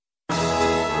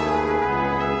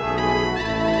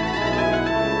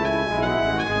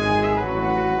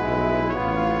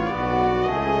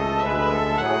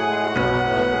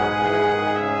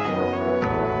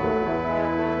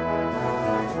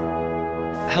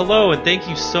Hello, and thank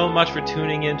you so much for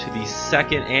tuning in to the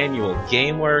second annual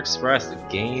GameWare Express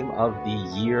Game of the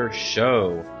Year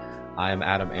show. I am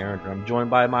Adam Aaron, and I'm joined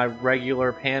by my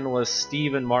regular panelists,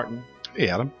 Stephen Martin. Hey,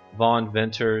 Adam. Vaughn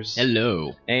Venters.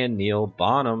 Hello. And Neil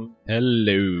Bonham.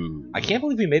 Hello. I can't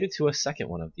believe we made it to a second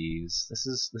one of these. This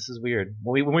is weird.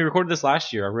 When we recorded this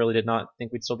last year, I really did not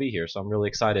think we'd still be here, so I'm really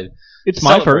excited. It's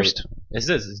my first.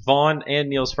 It's Vaughn and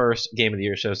Neil's first Game of the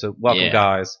Year show, so welcome,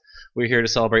 guys. We're here to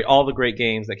celebrate all the great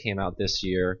games that came out this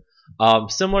year.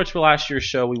 Similar to last year's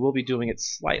show, we will be doing it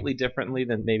slightly differently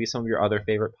than maybe some of your other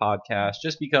favorite podcasts,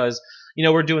 just because,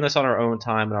 we're doing this on our own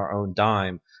time and our own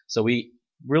dime. So we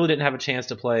really didn't have a chance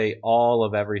to play all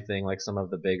of everything like some of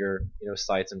the bigger,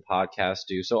 sites and podcasts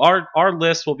do. So our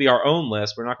list will be our own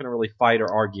list. We're not going to really fight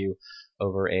or argue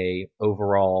over a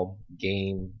overall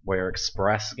GameWare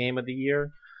Express Game of the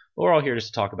Year. We're all here just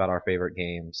to talk about our favorite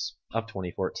games of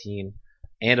 2014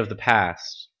 and of the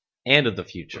past and of the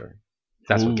future.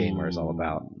 That's what GameWare is all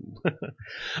about.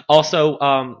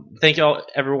 Also, thank y'all,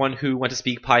 everyone who went to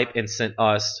SpeakPipe and sent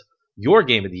us your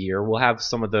Game of the Year. We'll have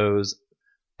some of those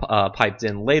piped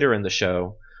in later in the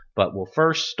show, but we'll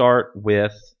first start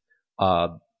with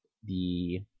our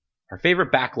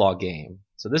favorite backlog game.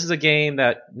 So this is a game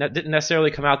that didn't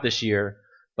necessarily come out this year,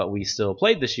 but we still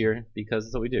played this year because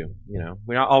that's what we do.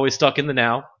 We're not always stuck in the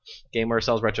now. GameWare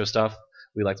sells retro stuff.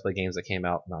 We like to play games that came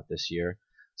out not this year.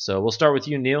 So we'll start with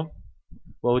you, Neil.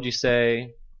 What would you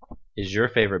say is your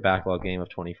favorite backlog game of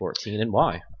 2014 and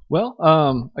why? Well,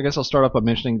 I guess I'll start off by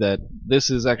mentioning that this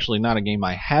is actually not a game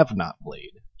I have not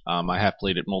played. I have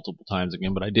played it multiple times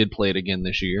again, but I did play it again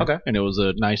this year. Okay. And it was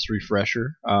a nice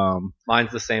refresher.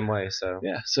 Mine's the same way, so.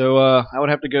 Yeah, so I would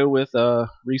have to go with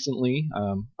recently.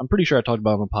 I'm pretty sure I talked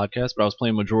about it on the podcast, but I was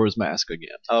playing Majora's Mask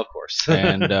again. Oh, of course.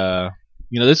 And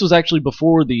this was actually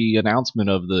before the announcement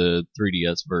of the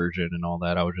 3DS version and all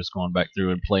that. I was just going back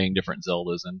through and playing different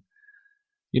Zeldas, and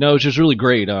it's just really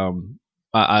great.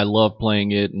 I love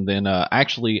playing it, and then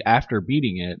actually after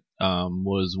beating it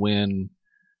was when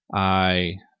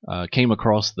I came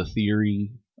across the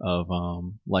theory of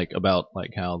about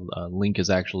how Link is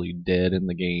actually dead in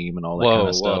the game and all that kind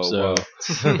of stuff. So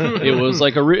it was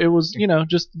like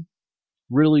just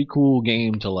really cool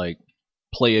game to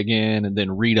play again and then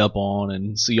read up on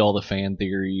and see all the fan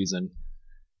theories. And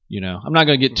I'm not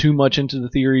going to get too much into the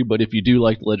theory, but if you do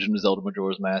like The Legend of Zelda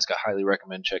Majora's Mask, I highly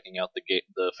recommend checking out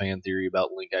the fan theory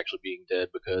about Link actually being dead,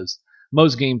 because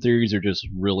most game theories are just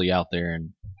really out there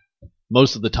and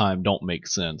most of the time don't make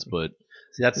sense, but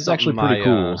see, that's it's actually pretty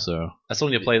cool. So I still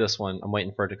need to play this one. I'm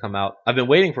waiting for it to come out. I've been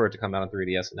waiting for it to come out on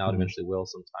 3DS, and now it eventually will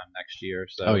sometime next year.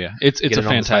 So it's a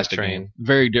fantastic game.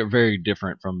 Very very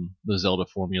different from the Zelda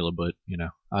formula, but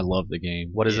I love the game.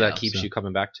 What is that keeps you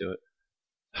coming back to it?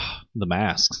 The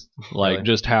masks, Really?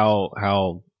 just how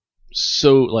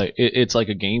so it's like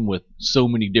a game with so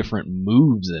many different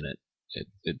moves in it.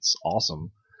 It's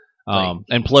awesome.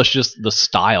 And plus just the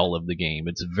style of the game.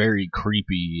 It's very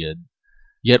creepy, and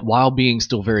yet while being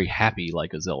still very happy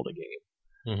like a Zelda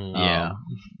game.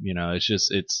 Mm-hmm.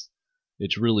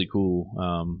 It's really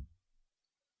cool.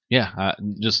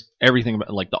 Just everything about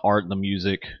the art, the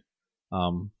music,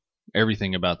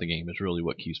 everything about the game is really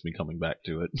what keeps me coming back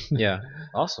to it. Yeah,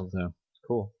 awesome. So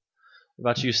cool.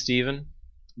 What about you, Steven?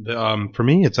 For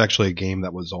me, it's actually a game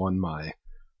that was on my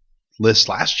list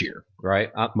last year. Right.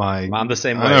 I'm the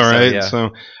same way. I know, right? So,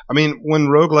 So, when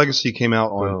Rogue Legacy came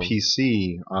out on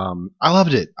PC, I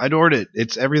loved it. I adored it.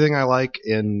 It's everything I like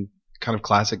in kind of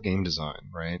classic game design,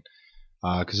 right?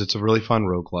 Because it's a really fun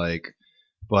roguelike,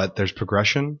 but there's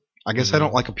progression. I guess I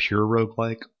don't like a pure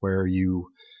roguelike where you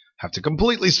have to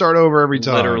completely start over every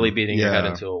time. Literally beating your head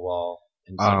into a wall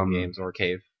in some games or a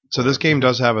cave. So this game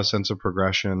does have a sense of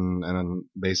progression and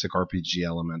basic RPG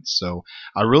elements. So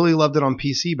I really loved it on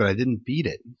PC, but I didn't beat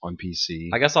it on PC.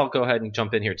 I guess I'll go ahead and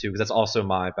jump in here too, because that's also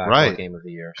my backlog game of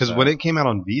the year. Because when it came out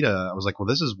on Vita, I was like, well,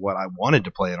 this is what I wanted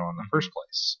to play it on in the first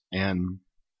place. And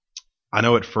I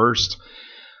know at first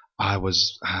I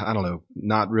was,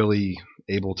 not really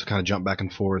able to kind of jump back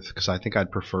and forth, because I think I'd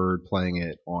preferred playing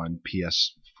it on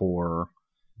PS4.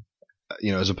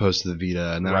 As opposed to the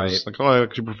Vita. And then I was like, I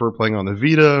actually prefer playing on the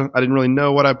Vita. I didn't really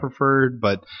know what I preferred,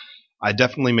 but I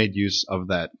definitely made use of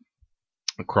that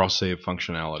cross-save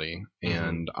functionality. Mm-hmm.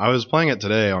 And I was playing it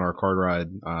today on our card ride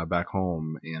back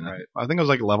home, and I think I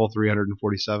was level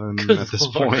 347 at this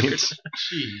point.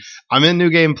 Jeez. I'm in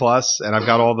New Game Plus, and I've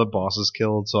got all the bosses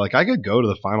killed, so I could go to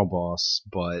the final boss,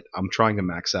 but I'm trying to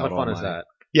max out What fun is that?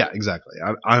 Yeah, exactly.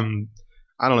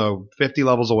 I don't know, 50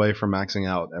 levels away from maxing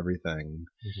out everything.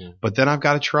 Mm-hmm. But then I've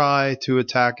got to try to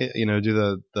attack it,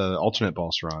 do the alternate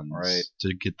boss runs Right.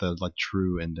 to get the like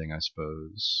true ending, I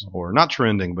suppose, or not true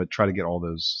ending, but try to get all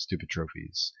those stupid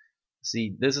trophies.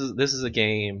 See, this is a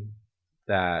game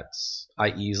that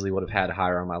I easily would have had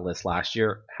higher on my list last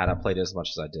year had I played it as much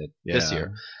as I did this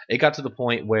year. It got to the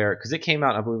point where, because it came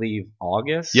out, I believe,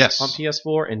 August on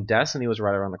PS4, and Destiny was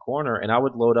right around the corner, and I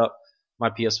would load up my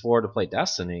PS4 to play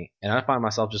Destiny, and I find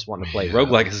myself just wanting to play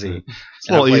Rogue Legacy. It's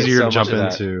a little easier to jump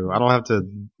into. I don't have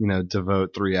to,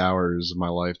 devote 3 hours of my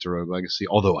life to Rogue Legacy,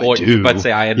 although I do. But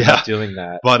say I ended up doing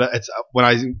that. But it's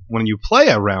when you play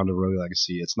a round of Rogue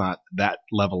Legacy, it's not that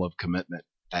level of commitment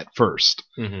at first,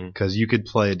 because you could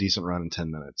play a decent run in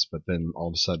 10 minutes, but then all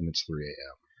of a sudden it's 3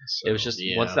 a.m. So, it was just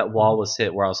once that wall was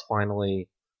hit, where I was finally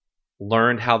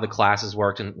learned how the classes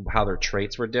worked and how their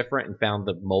traits were different, and found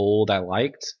the mold I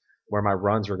liked, where my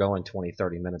runs were going 20,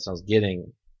 30 minutes. I was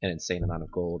getting an insane amount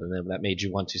of gold, and then that made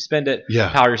you want to spend it,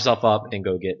 power yourself up, and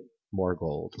go get more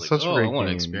gold. Like, I want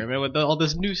to experiment with all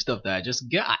this new stuff that I just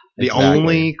got. The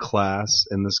only class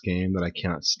in this game that I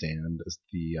cannot stand is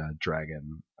the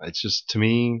dragon. It's just, to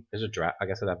me, there's a I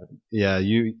guess it happened. Yeah,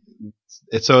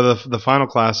 so the final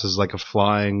class is like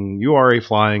you are a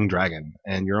flying dragon,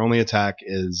 and your only attack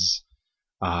is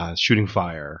shooting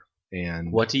fire.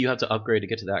 And what do you have to upgrade to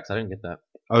get to that? Because I didn't get that.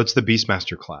 Oh, it's the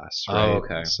Beastmaster class, right? Oh,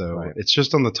 okay. So it's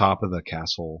just on the top of the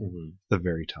castle, the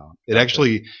very top. It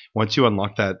actually, once you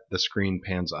unlock that, the screen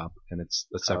pans up, and it's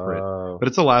separate. But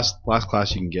it's the last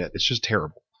class you can get. It's just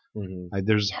terrible.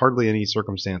 There's hardly any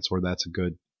circumstance where that's a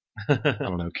good, I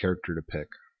don't know, character to pick.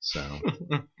 So,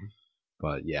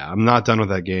 but yeah, I'm not done with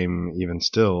that game even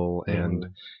still, and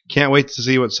can't wait to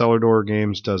see what Cellar Door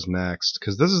Games does next,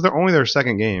 because this is only their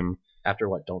second game. After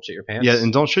what? Don't Shit Your Pants? Yeah,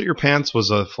 and Don't Shit Your Pants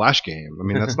was a Flash game. I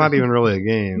mean, that's not even really a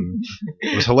game.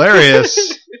 It was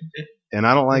hilarious, and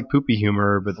I don't like poopy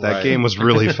humor, but that game was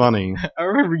really funny. I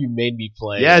remember you made me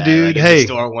play. Yeah, dude. In the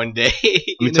store one day.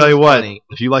 Let me tell you what.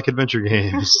 If you like adventure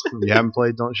games, if you haven't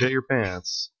played Don't Shit Your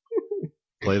Pants,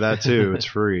 play that too. It's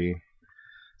free.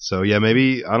 So yeah,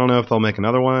 maybe, I don't know if they'll make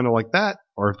another one like that,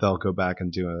 or if they'll go back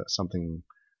and do something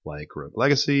like Rogue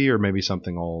Legacy, or maybe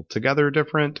something altogether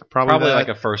different. Probably like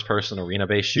a first-person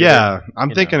arena-based shooter. Yeah, I'm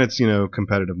thinking it's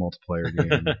competitive multiplayer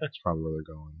game. That's probably where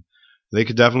they're going. They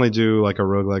could definitely do like a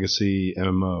Rogue Legacy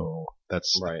MMO.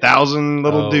 That's 1,000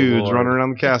 little dudes running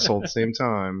around the castle at the same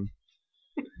time,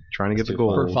 trying to get the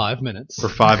gold for 5 minutes. For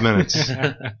 5 minutes,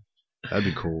 that'd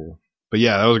be cool. But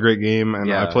yeah, that was a great game,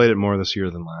 and I played it more this year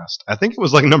than last. I think it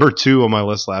was like number 2 on my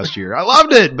list last year. I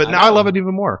loved it, but now I love it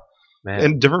even more. Man.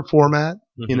 And different format,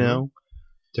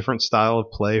 different style of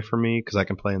play for me, because I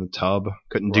can play in the tub.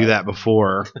 Couldn't do that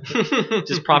before.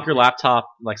 Just prop your laptop,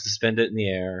 like suspend it in the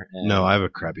air. No, I have a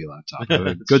crappy laptop. I have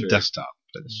a good desktop.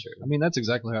 That's true. I mean, that's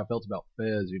exactly how I felt about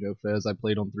Fez. Fez I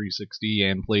played on 360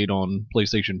 and played on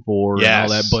PlayStation 4 and all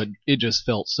that, but it just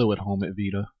felt so at home at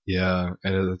Vita. Yeah,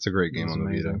 it's a great game on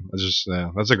the Vita. It's just,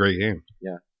 that's a great game.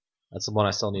 Yeah, that's the one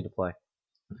I still need to play.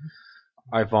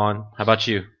 All right, Vaughn, how about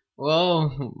you?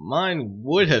 Well, mine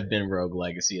would have been Rogue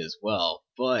Legacy as well,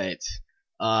 but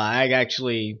I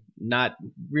actually not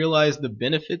realized the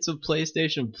benefits of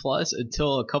PlayStation Plus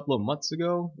until a couple of months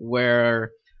ago,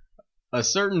 where a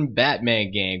certain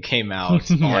Batman game came out,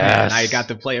 and I got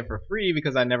to play it for free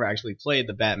because I never actually played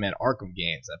the Batman Arkham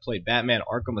games. I played Batman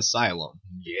Arkham Asylum.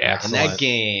 Yeah, and that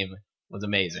game was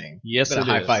amazing. Yes, it is.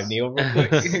 High five Neil real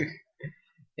quick.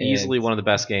 Easily one of the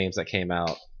best games that came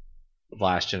out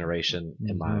last generation,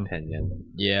 in my opinion.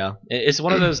 Yeah, it's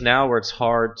one of those now where it's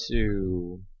hard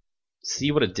to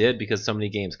see what it did because so many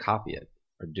games copy it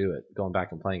or do it, going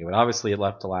back and playing it. But obviously, it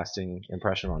left a lasting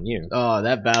impression on you. Oh,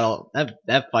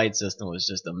 that fight system was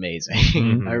just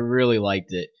amazing. I really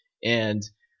liked it, and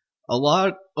a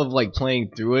lot of like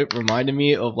playing through it reminded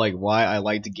me of like why I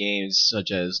liked games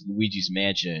such as Luigi's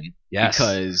Mansion. Yes.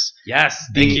 Because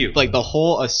thank you. Like the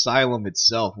whole asylum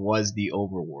itself was the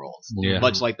overworld. Yeah.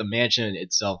 Much like the mansion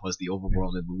itself was the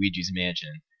overworld in Luigi's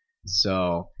Mansion.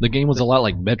 So the game was a lot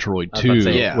like Metroid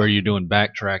 2, where you're doing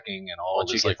backtracking and all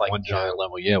Once this you like get, like, one giant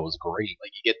level. Yeah, it was great.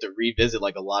 like you get to revisit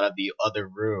like a lot of the other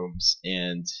rooms,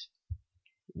 and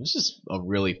it was just a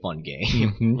really fun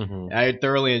game. I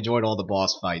thoroughly enjoyed all the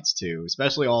boss fights too,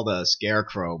 especially all the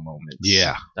Scarecrow moments.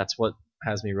 Yeah, that's what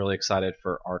has me really excited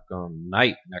for Arkham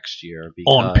Knight next year.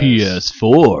 On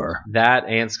PS4. That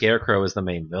and Scarecrow is the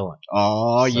main villain.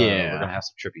 Oh, so yeah. We're going to have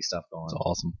some trippy stuff going. It's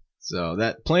awesome. So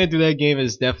that playing through that game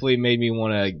has definitely made me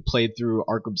want to play through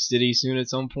Arkham City soon at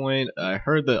some point. I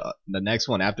heard the next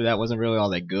one after that wasn't really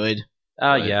all that good.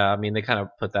 Yeah, I mean, they kind of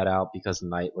put that out because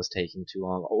Night was taking too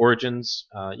long. Origins,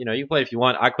 you can play if you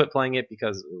want. I quit playing it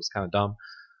because it was kind of dumb.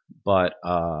 But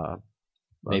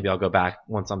maybe I'll go back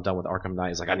once I'm done with Arkham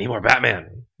Knight. It's like, I need more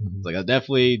Batman. It's like, I'm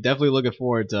definitely looking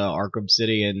forward to Arkham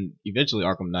City and eventually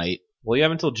Arkham Knight. Well, you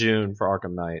have until June for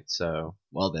Arkham Knight, so.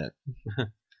 Well then.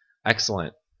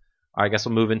 Excellent. All right, I guess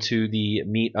we'll move into the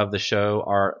meat of the show,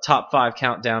 our top 5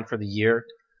 countdown for the year.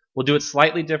 We'll do it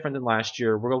slightly different than last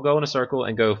year. We're going to go in a circle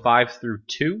and go 5 through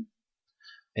 2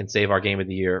 and save our Game of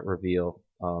the Year reveal,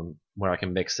 where I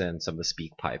can mix in some of the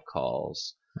speak pipe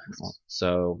calls. Excellent.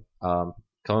 So,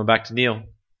 coming back to Neil.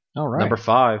 All right. Number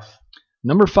 5.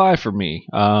 Number 5 for me.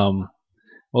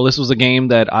 Well, this was a game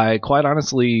that I quite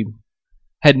honestly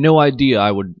had no idea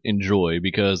I would enjoy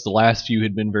because the last few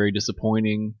had been very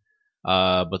disappointing.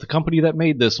 But the company that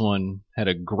made this one had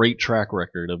a great track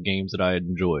record of games that I had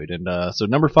enjoyed. And so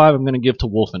number 5 I'm going to give to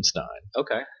Wolfenstein.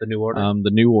 Okay, the New Order.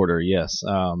 The New Order, yes.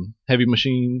 Heavy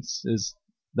Machines,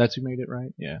 that's who made it,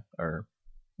 right? Yeah, or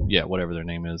yeah, whatever their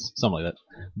name is, something like that.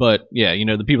 But yeah,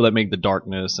 the people that make the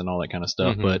Darkness and all that kind of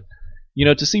stuff. Mhm. But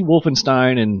to see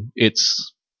Wolfenstein and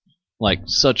it's like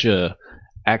such a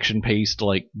action-paced,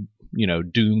 like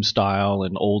Doom style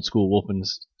and old school Wolfen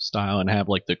style, and have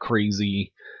like the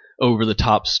crazy over the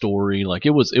top story, like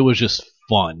it was just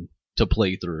fun to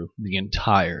play through the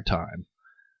entire time.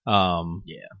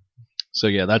 So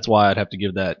yeah, that's why I'd have to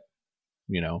give that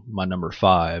my number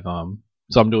 5.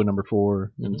 So I'm doing number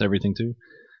 4 and it's everything too.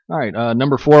 All right,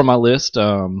 number 4 on my list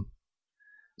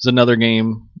is another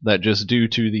game that, just due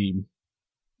to the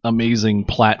amazing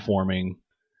platforming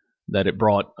that it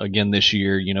brought again this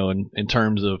year, in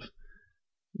terms of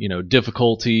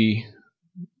difficulty,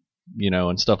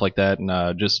 and stuff like that,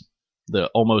 and just the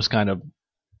almost kind of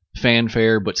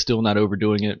fanfare but still not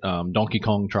overdoing it. Donkey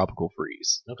Kong Tropical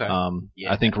Freeze. Okay.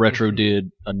 I think Retro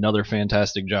did another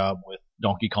fantastic job with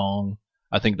Donkey Kong.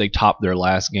 I think they topped their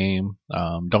last game.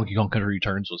 Donkey Kong Country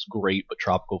Returns was great, but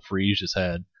Tropical Freeze just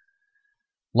had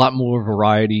a lot more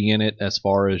variety in it as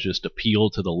far as just appeal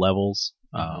to the levels.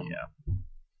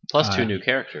 Plus 2 new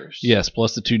characters. Yes,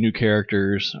 plus the 2 new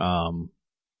characters.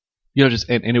 Just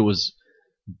and it was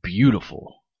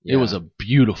beautiful. Yeah. It was a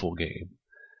beautiful game,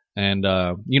 and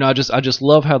I just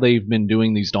love how they've been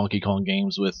doing these Donkey Kong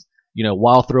games with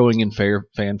while throwing in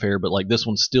fanfare, but like this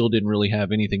one still didn't really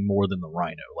have anything more than the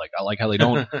Rhino. Like I like how they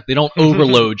don't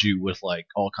overload you with like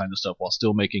all kinds of stuff while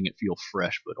still making it feel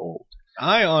fresh but old.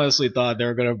 I honestly thought they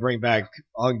were going to bring back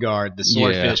On Guard, the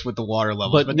swordfish with the water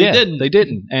levels, but yeah, they didn't. They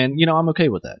didn't, and I'm okay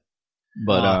with that.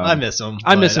 But I miss them.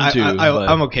 I miss them too.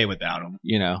 I'm okay without them.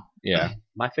 Yeah.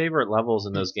 My favorite levels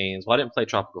in those games, well, I didn't play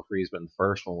Tropical Freeze, but in the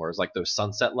first one, where it was like those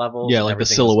sunset levels. Yeah, like the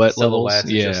silhouette levels.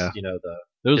 Yeah. Just,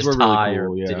 those his were tie really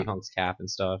cool. or Yeah. Diddy Kong's cap and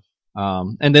stuff.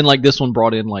 And then like this one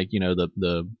brought in like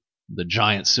the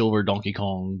giant silver Donkey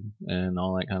Kong and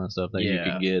all that kind of stuff that you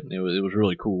could get. It was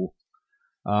really cool.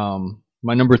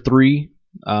 My number 3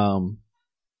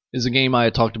 is a game I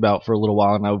had talked about for a little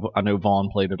while, and I know Vaughn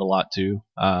played it a lot too.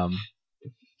 But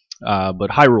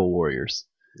Hyrule Warriors.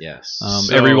 Yes.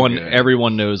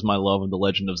 Everyone knows my love of The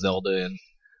Legend of Zelda, and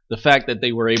the fact that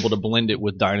they were able to blend it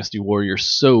with Dynasty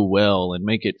Warriors so well and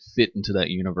make it fit into that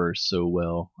universe so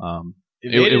well.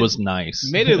 It was nice.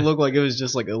 Made it look like it was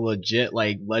just like a legit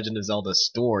like Legend of Zelda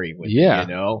story.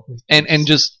 And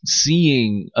just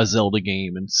seeing a Zelda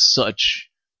game in such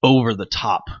over the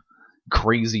top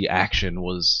crazy action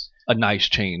was a nice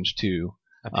change too.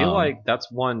 I feel like that's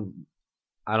one.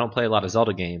 I don't play a lot of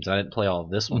Zelda games. I didn't play all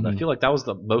of this one. But I feel like that was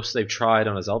the most they've tried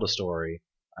on a Zelda story,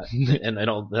 and I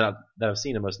don't that I've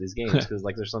seen in most of these games, because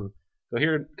like there's some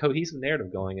cohesive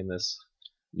narrative going in this.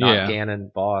 Not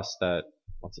Ganon boss that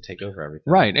wants to take over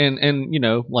everything. Right, and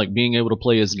like being able to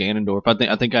play as Ganondorf.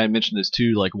 I think I mentioned this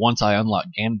too. Like once I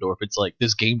unlocked Ganondorf, it's like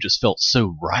this game just felt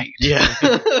so right. Yeah.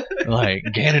 Like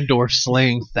Ganondorf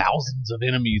slaying thousands of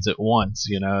enemies at once.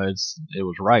 It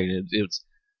was right.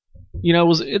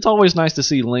 It's always nice to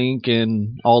see Link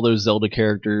and all those Zelda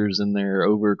characters in their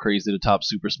over crazy to top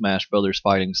Super Smash Brothers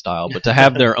fighting style, but to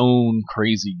have their own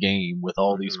crazy game with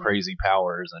all these crazy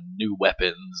powers and new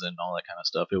weapons and all that kind of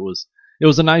stuff, it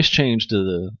was a nice change to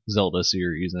the Zelda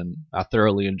series, and I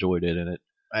thoroughly enjoyed it. And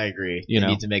I agree. You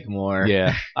need to make more.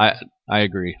 Yeah, I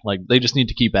agree. Like they just need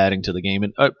to keep adding to the game,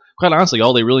 and quite honestly,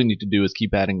 all they really need to do is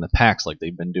keep adding the packs like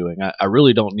they've been doing. I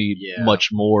really don't need much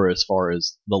more as far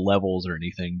as the levels or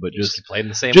anything, but just playing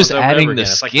the same. Just adding the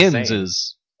skins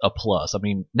is a plus. I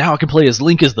mean, now I can play as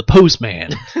Link as the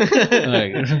Postman.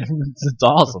 It's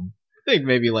awesome. I think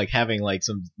maybe like having like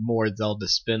some more Zelda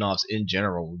spin-offs in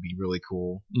general would be really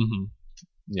cool. Mm-hmm.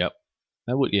 Yep.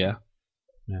 That would, yeah.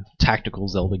 tactical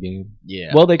Zelda game.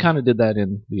 Yeah. Well, they kind of did that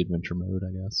in the adventure mode,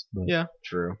 I guess. But Yeah,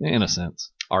 true. in a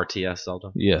sense. RTS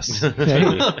Zelda. Yes.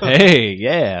 Hey,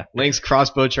 yeah. Link's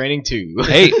crossbow training too.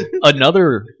 Hey,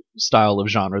 another style of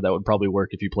genre that would probably work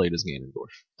if you played as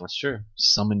Ganondorf. That's true.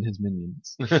 Summon his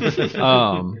minions.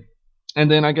 And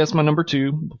then I guess my number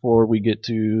 2, before we get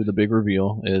to the big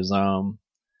reveal, is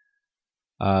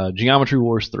Geometry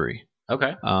Wars 3.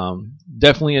 Okay.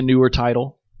 Definitely a newer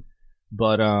title,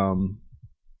 but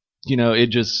it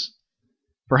just,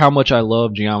 for how much I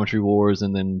love Geometry Wars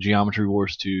and then Geometry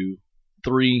Wars 2,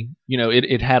 3,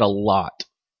 it had a lot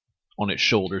on its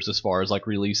shoulders as far as like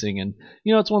releasing, and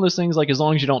it's one of those things like as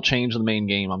long as you don't change the main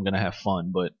game, I'm gonna have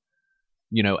fun, but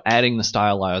adding the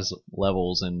stylized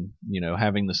levels and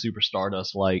having the Super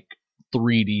Stardust like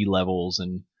 3D levels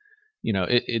and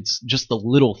it's just the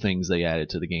little things they added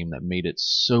to the game that made it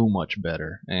so much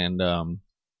better. And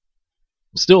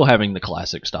still having the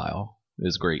classic style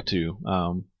is great too.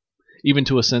 Even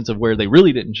to a sense of where they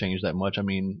really didn't change that much. I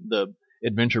mean, the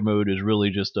adventure mode is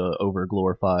really just a over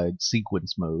glorified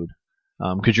sequence mode,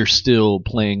 because you're still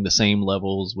playing the same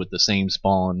levels with the same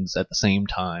spawns at the same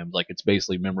time. Like it's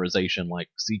basically memorization like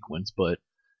sequence, but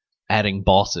adding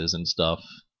bosses and stuff.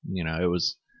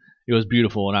 It was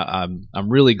beautiful, and I'm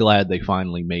really glad they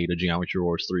finally made a Geometry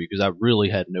Wars 3, because I really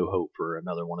had no hope for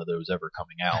another one of those ever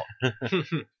coming out.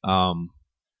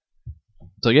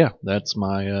 So yeah, that's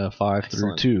my 5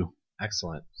 through 2.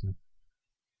 Excellent.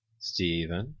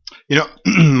 Steven?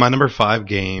 My number 5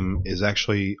 game is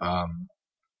actually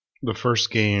the first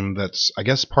game that's, I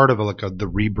guess, part of the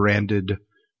rebranded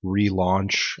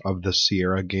relaunch of the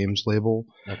Sierra Games label.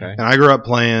 Okay. And I grew up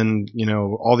playing,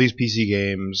 all these PC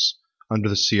games under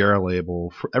the Sierra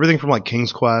label, for everything from like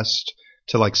King's Quest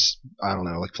to like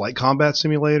flight combat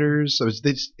simulators.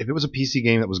 If it was a PC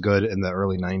game that was good in the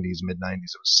early 90s, mid 90s,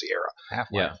 it was Sierra.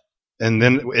 Half-Life. Yeah. And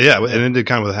then it ended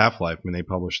kind of with Half-Life when they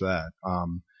published that.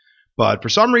 But for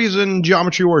some reason,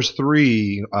 Geometry Wars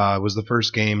 3 was the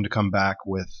first game to come back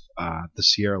with the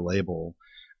Sierra label.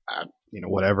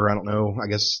 Whatever, I don't know. I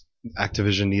guess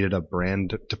Activision needed a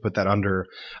brand to put that under.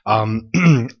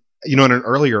 In an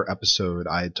earlier episode,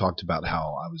 I had talked about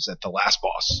how I was at the last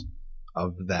boss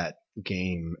of that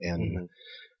game, and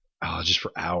just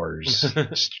for hours,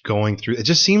 just going through. It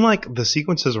just seemed like the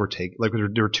sequences were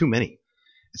there were too many.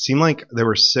 It seemed like there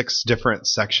were 6 different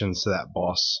sections to that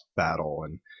boss battle,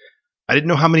 and I didn't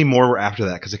know how many more were after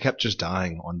that because it kept just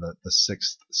dying on the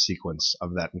 6th sequence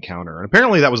of that encounter. And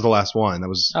apparently that was the last one. That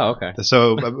was okay.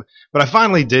 So, but I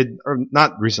finally did, or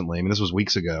not recently. I mean, this was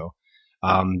weeks ago,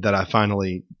 that I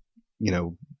finally,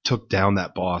 took down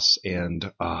that boss.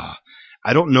 And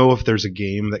I don't know if there's a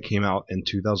game that came out in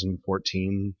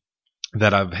 2014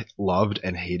 that I've loved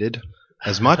and hated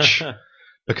as much.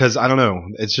 Because I don't know,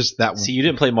 it's just that. See, you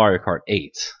didn't play Mario Kart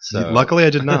 8. So. Luckily,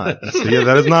 I did not. So yeah,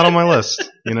 that is not on my list.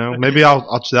 Maybe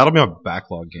that'll be my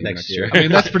backlog game next year. I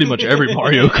mean, that's pretty much every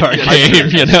Mario Kart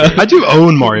game. I do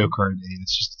own Mario Kart 8.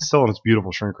 It's just still in its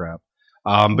beautiful shrink wrap.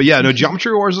 But yeah, no,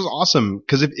 Geometry Wars is awesome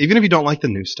because even if you don't like the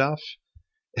new stuff,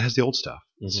 it has the old stuff.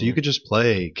 Mm-hmm. So you could just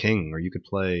play King, or you could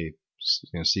play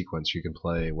Sequence, or you can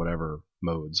play whatever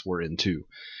modes we're into.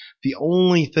 The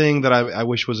only thing that I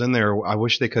wish was in there, I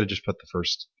wish they could have just put the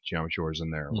first Geometry Wars in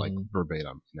there, like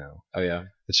verbatim. Oh yeah,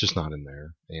 it's just not in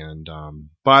there. And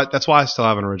but that's why I still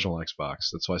have an original Xbox.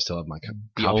 That's why I still have my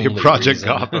copy of Project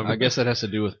Gotham. I guess that has to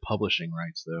do with publishing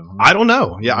rights, though. I don't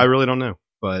know. Yeah, I really don't know.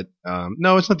 But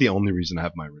no, it's not the only reason I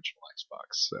have my original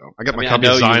Xbox. So I got my copy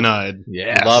of Cyanide.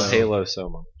 Yeah, love Halo so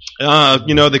much.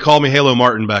 They called me Halo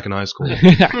Martin back in high school,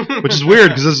 which is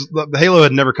weird because Halo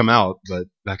had never come out, but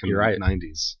back in the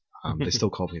 90s. They still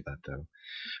called me that though.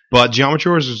 But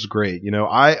Geometry Wars is great.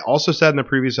 I also said in a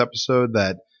previous episode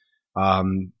that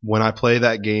when I play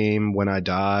that game, when I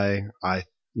die,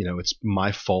 it's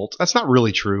my fault. That's not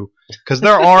really true because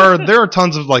there are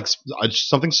tons of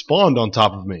something spawned on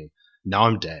top of me. Now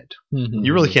I'm dead. Mm-hmm.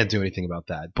 You really can't do anything about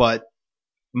that. But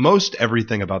most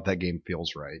everything about that game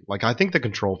feels right. Like I think the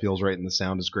control feels right and the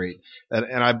sound is great.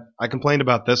 And I complained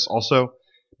about this also.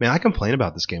 Man, I complain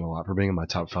about this game a lot for being in my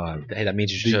top 5. Hey, that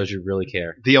means shows you really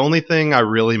care. The only thing I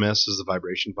really miss is the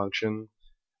vibration function,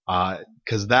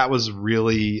 because that was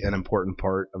really an important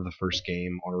part of the first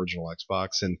game on original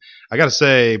Xbox. And I got to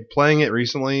say, playing it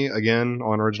recently again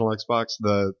on original Xbox,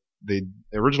 the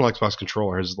original Xbox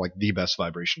controller has the best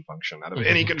vibration function out of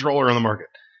any controller on the market.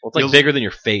 Well, it's bigger than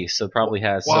your face, so it probably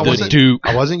has. Well, the Duke.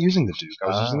 I wasn't using the Duke. I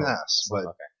was using the S, but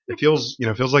it feels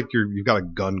like you've got a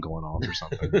gun going off or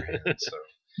something in your hand. So.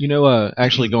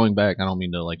 Actually going back, I don't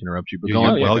mean to interrupt you, but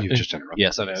you've just interrupted.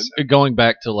 Yes, I know. Going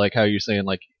back to how you're saying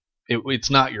it's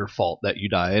not your fault that you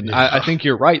die. And Yeah. I think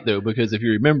you're right though, because if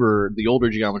you remember the older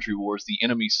Geometry Wars, the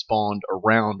enemies spawned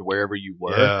around wherever you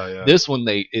were. Yeah. This one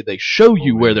they show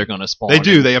you where they're going to spawn. They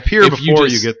do. They appear If before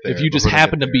just, you get there. If you just before they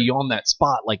happen get to be on that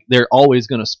spot, like they're always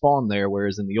going to spawn there.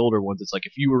 Whereas in the older ones, it's like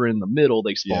if you were in the middle,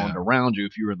 they spawned around you.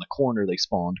 If you were in the corner, they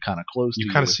spawned kind of close to you.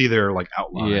 You kind of see their like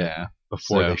outline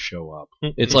before they show up.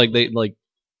 It's like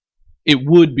it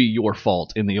would be your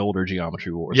fault in the older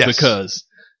Geometry Wars because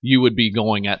you would be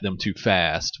going at them too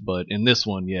fast. But in this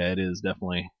one, it is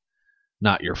definitely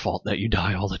not your fault that you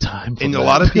die all the time. And a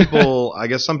lot of people, I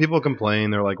guess some people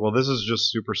complain. They're like, well, this is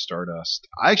just Super Stardust.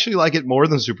 I actually like it more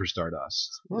than Super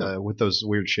Stardust with those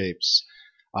weird shapes.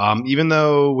 Even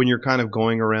though when you're kind of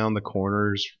going around the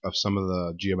corners of some of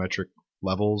the geometric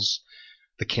levels,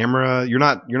 the camera, you're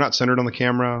not centered on the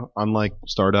camera, unlike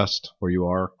Stardust where you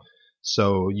are.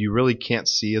 So you really can't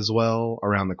see as well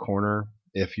around the corner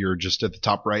if you're just at the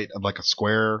top right of like a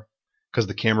square, because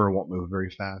the camera won't move very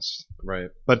fast. Right.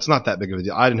 But it's not that big of a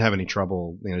deal. I didn't have any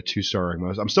trouble, 2-starring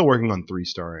most. I'm still working on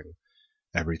 3-starring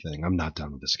everything. I'm not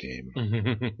done with this game.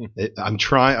 I'm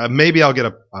trying. Maybe I'll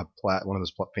get one of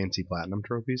those fancy platinum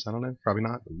trophies. I don't know. Probably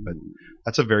not. But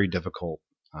that's a very difficult.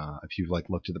 If you've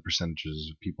looked at the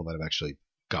percentages of people that have actually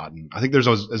gotten. I think there's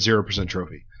a 0%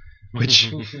 trophy,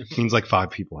 which means 5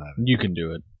 people have it. You can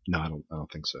do it. No, I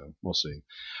don't think so. We'll see.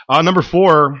 Number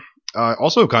 4,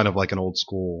 also kind of like an old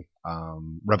school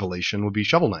revelation, would be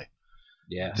Shovel Knight.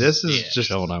 Yeah. This is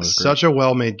just such a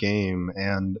well-made game,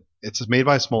 and it's made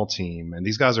by a small team, and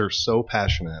these guys are so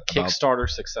passionate. Kickstarter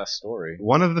success story.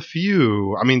 One of the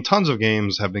few. I mean, tons of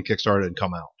games have been kickstarted and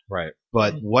come out. Right.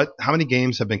 But how many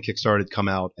games have been kickstarted, come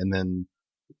out, and then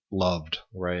loved?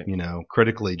 Right.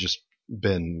 Critically just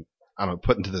been,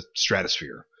 put into the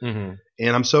stratosphere. Mm-hmm.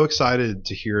 And I'm so excited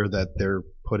to hear that they're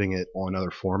putting it on other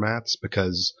formats,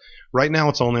 because right now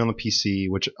it's only on the PC,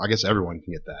 which I guess everyone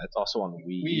can get that. It's also on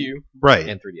Wii U. Right.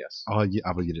 And 3DS. Oh, yeah,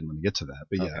 you didn't let me get to that.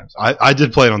 But Okay, I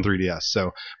did play it on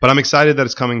 3DS. But I'm excited that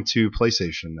it's coming to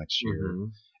PlayStation next year. Mm-hmm.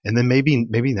 And then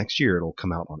maybe next year it'll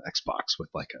come out on Xbox with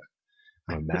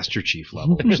a Master Chief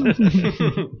level or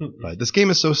something. But this game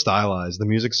is so stylized. The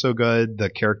music's so good. The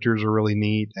characters are really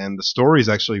neat. And the story is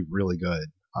actually really good.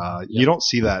 You don't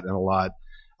see that in a lot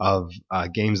of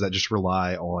games that just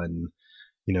rely on,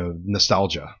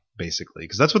 nostalgia, basically.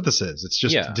 Because that's what this is. It's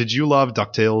just, did you love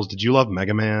DuckTales? Did you love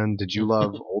Mega Man? Did you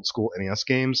love old school NES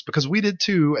games? Because we did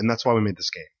too, and that's why we made this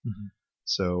game. Mm-hmm.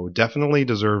 So definitely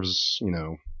deserves,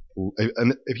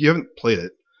 and if you haven't played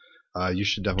it, you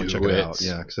should definitely check it out.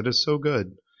 Yeah, because it is so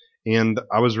good. And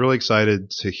I was really excited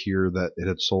to hear that it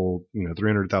had sold,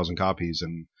 300,000 copies,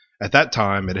 and at that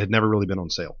time it had never really been on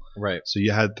sale. Right. So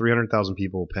you had 300,000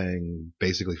 people paying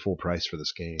basically full price for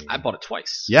this game. I bought it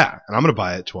twice. Yeah, and I'm going to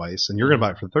buy it twice, and you're going to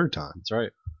buy it for the third time. That's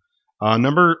right.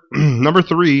 Number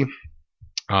 3,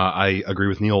 I agree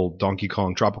with Neil. Donkey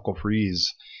Kong Tropical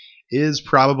Freeze is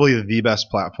probably the best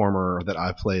platformer that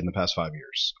I've played in the past 5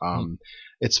 years.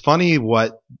 It's funny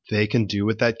what they can do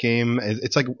with that game.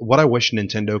 It's like what I wish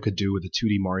Nintendo could do with a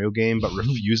 2D Mario game, but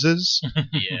refuses.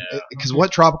 Yeah. Because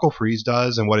what Tropical Freeze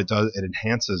does, and what it does, it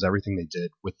enhances everything they did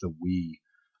with the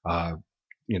Wii,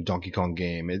 Donkey Kong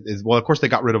game. Well, of course, they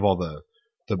got rid of all the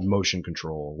motion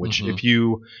control, which if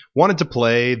you wanted to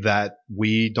play that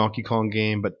Wii Donkey Kong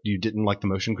game, but you didn't like the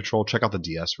motion control, check out the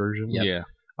DS version. Yep. Yeah.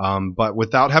 But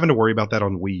without having to worry about that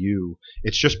on Wii U,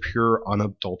 it's just pure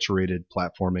unadulterated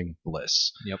platforming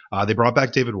bliss. Yep. They brought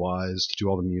back David Wise to do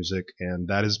all the music, and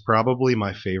that is probably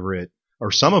my favorite,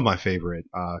 or some of my favorite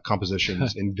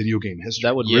compositions in video game history.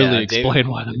 That would really explain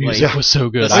why the music was so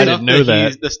good. The I didn't know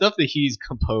that. The stuff that he's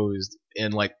composed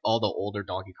in all the older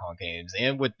Donkey Kong games,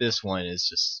 and with this one, is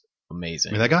just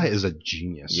amazing. I mean, that guy is a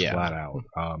genius, flat out.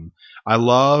 I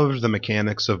loved the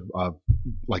mechanics of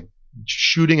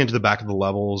shooting into the back of the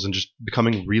levels and just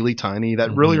becoming really tiny.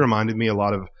 That really reminded me a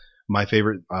lot of my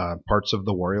favorite parts of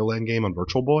the Wario Land game on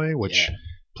Virtual Boy, which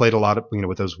played a lot of,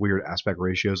 with those weird aspect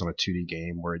ratios on a 2D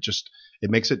game where it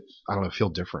makes it, feel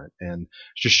different. And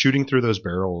just shooting through those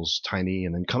barrels tiny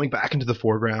and then coming back into the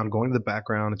foreground, going to the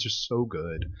background, it's just so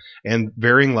good. And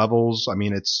varying levels,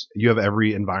 you have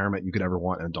every environment you could ever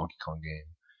want in a Donkey Kong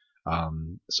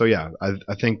game.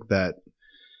 I think that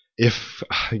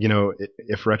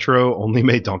if Retro only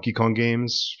made Donkey Kong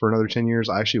games for another 10 years,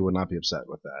 I actually would not be upset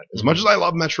with that. As much as I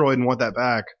love Metroid and want that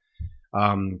back,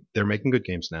 they're making good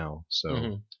games now.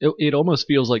 So it almost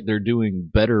feels like they're doing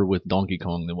better with Donkey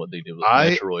Kong than what they did with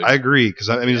Metroid. I agree, because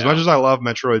as much as I love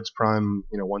Metroid's Prime,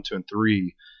 1, 2, and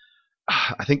 3,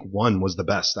 I think 1 was the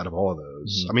best out of all of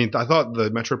those. I thought the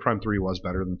Metroid Prime 3 was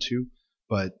better than 2,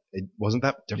 but it wasn't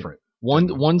that different.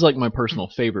 One's like my personal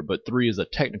favorite, but 3 is a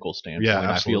technical standpoint. Yeah, I feel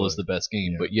absolutely. is the best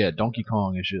game. Yeah. But yeah, Donkey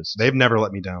Kong is just They've never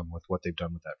let me down with what they've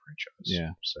done with that franchise. Yeah.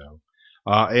 So,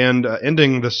 and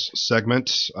ending this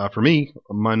segment for me,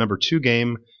 my number 2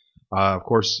 game. Of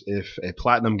course, if a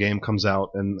platinum game comes out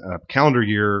in a calendar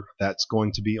year, that's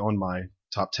going to be on my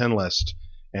top 10 list.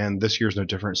 And this year's no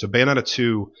different. So Bayonetta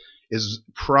 2 is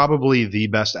probably the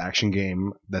best action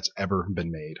game that's ever been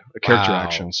made. A character Wow.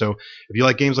 action. So if you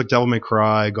like games like Devil May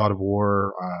Cry, God of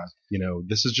War,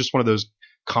 this is just one of those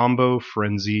combo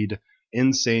frenzied,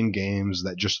 insane games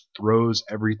that just throws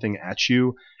everything at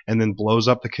you and then blows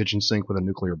up the kitchen sink with a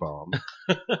nuclear bomb.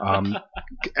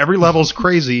 Every level's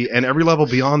crazy, and every level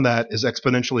beyond that is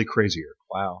exponentially crazier.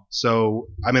 Wow. So,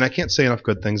 I mean, I can't say enough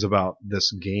good things about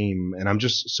this game, and I'm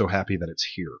just so happy that it's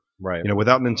here. Right.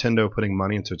 Without Nintendo putting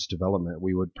money into its development,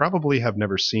 we would probably have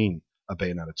never seen a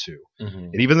Bayonetta 2. Mm-hmm.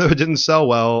 And even though it didn't sell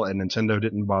well and Nintendo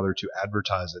didn't bother to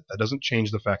advertise it, that doesn't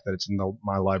change the fact that it's in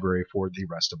my library for the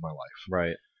rest of my life.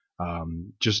 Right.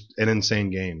 Just an insane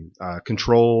game.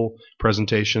 Control,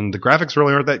 presentation. The graphics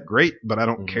really aren't that great, but I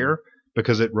don't care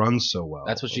because it runs so well.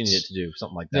 That's what you needed to do,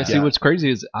 something like Yeah, that. see, what's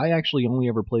crazy is I actually only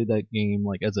ever played that game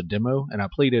like as a demo, and I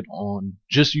played it on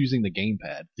just using the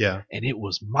gamepad, Yeah. and it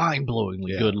was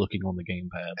mind-blowingly Yeah. good looking on the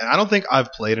gamepad. And I don't think I've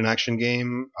played an action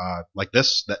game like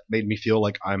this that made me feel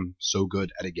like I'm so good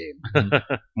at a game.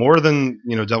 More than,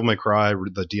 Devil May Cry,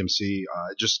 the DMC,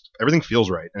 just everything feels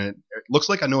right. And it looks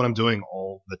like I know what I'm doing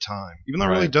all the time, even though I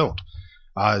really Right. don't.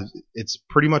 It's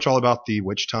pretty much all about the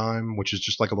witch time, which is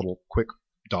just like a little quick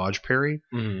dodge parry.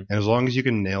 Mhm. And as long as you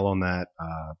can nail on that,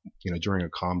 during a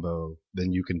combo,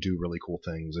 then you can do really cool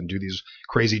things and do these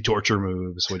crazy torture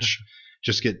moves, which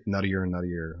just get nuttier and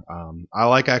nuttier. I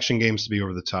like action games to be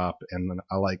over the top, and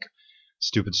I like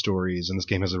stupid stories. And this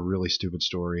game has a really stupid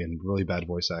story and really bad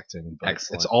voice acting. But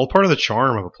Excellent. it's all part of the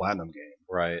charm of a platinum game.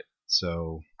 Right.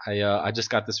 So I just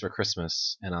got this for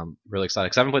Christmas, and I'm really excited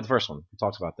because I haven't played the first one. We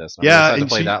talked about this. I'm yeah, really excited and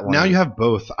to play see, that one. now you have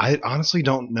both. I honestly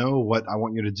don't know what I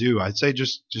want you to do. I'd say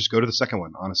just go to the second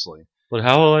one, honestly. But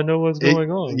how will I know what's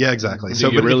going on? Yeah, exactly. Do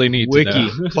So, you but really need to Wiki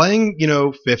know? playing,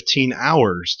 15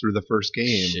 hours through the first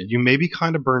game, Shit. you may be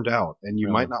kind of burned out, and you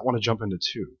Really? might not want to jump into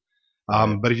 2.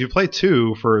 Right. But if you play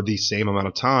 2 for the same amount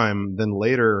of time, then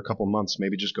later, a couple of months,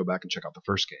 maybe just go back and check out the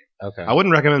first game. Okay. I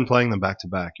wouldn't recommend playing them back to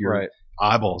back. Your Right.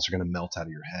 eyeballs are going to melt out of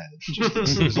your head.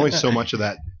 There's only so much of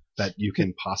that you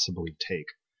can possibly take.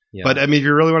 Yeah. But I mean, if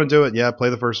you really want to do it, yeah, play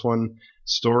the first one.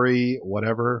 Story,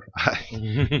 whatever.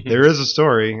 There is a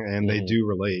story, and they do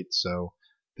relate. So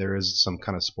there is some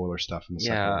kind of spoiler stuff in the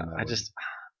second yeah, one.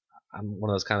 I'm one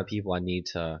of those kind of people. I need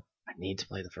to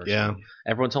play the first Yeah. one.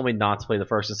 Everyone told me not to play the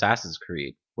first Assassin's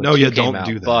Creed. when No, 2 yeah, came don't out,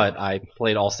 do that. But I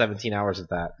played all 17 hours of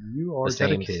that. You are The same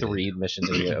dedicated. 3 missions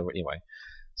anyway.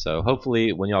 So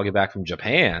hopefully, when y'all get back from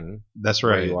Japan, That's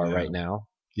where right. you are yeah. right now,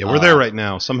 Yeah, we're there right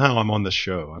now. Somehow I'm on this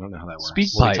show. I don't know how that works. Speak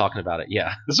we'll be pipe. talking about it.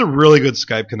 Yeah. This is a really good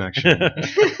Skype connection.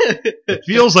 It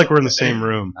feels like we're in the same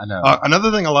room. I know.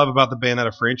 Another thing I love about the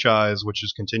Bayonetta franchise, which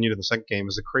is continued in the second game,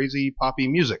 is the crazy poppy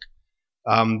music.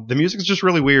 The music is just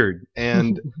really weird,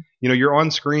 and you're on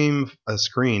a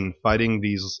screen fighting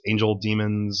these angel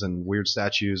demons and weird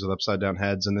statues with upside down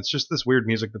heads, and it's just this weird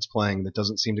music that's playing that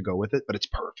doesn't seem to go with it, but it's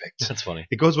perfect. That's funny.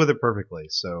 It goes with it perfectly.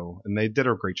 So, and they did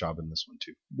a great job in this one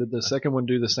too. Did the second one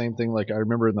do the same thing? Like I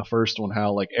remember in the first one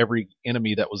how like every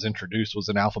enemy that was introduced was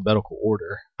in alphabetical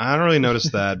order. I don't really notice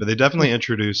that, but they definitely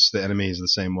introduce the enemies the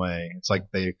same way. It's like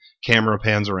the camera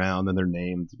pans around and they're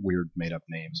named weird made up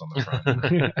names on the front.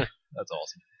 That's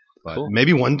awesome. But Cool.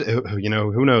 maybe one day,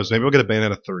 who knows? Maybe we'll get a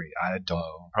Bayonetta 3. I don't.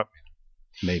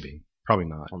 Maybe. Probably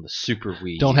not. On the Super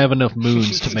Wii. Don't have enough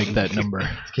moons to make that number.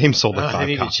 The game sold like Oh, 5 they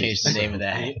need to copies. change the name of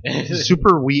that.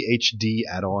 Super Wii HD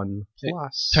add-on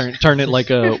plus. Turn it like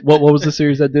a what was the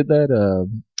series that did that?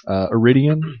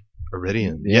 Iridian.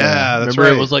 Iridian. Yeah, that's Remember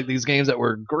right. it was like these games that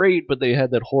were great, but they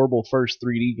had that horrible first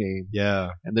 3D game,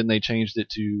 yeah, and then they changed it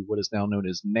to what is now known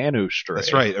as Nanostray.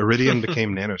 that's right. Iridian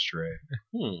became Nanostray,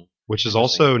 Hmm. which is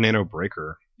also Nano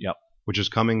Breaker. Yep. Which is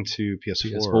coming to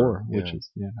PS4. PS4, Yeah. which is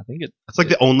I think it. That's like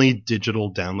the only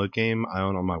digital download game I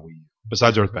own on my Wii U,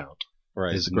 besides Earthbound.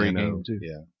 Right. Is a great Nano, game, too.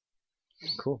 Yeah.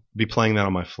 Cool. Be playing that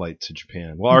on my flight to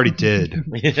Japan. Well, I already did.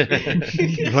 Be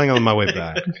playing it on my way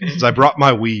back. Because I brought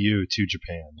my Wii U to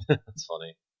Japan. That's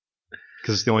funny.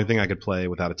 Because it's the only thing I could play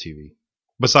without a TV.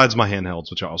 Besides my handhelds,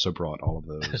 which I also brought all of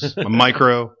those. My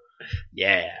micro.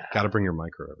 Yeah. Gotta bring your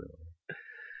micro everywhere.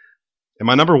 And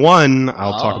my number 1,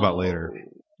 I'll talk about later.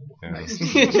 Yeah,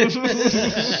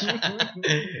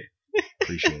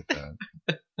 appreciate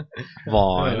that.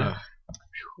 Vaughn.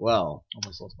 Well,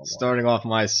 starting off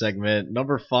my segment,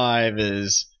 number 5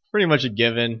 is pretty much a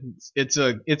given. It's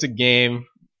a game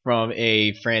from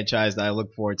a franchise that I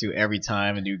look forward to every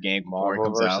time a new game Marvel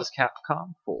comes out. vs.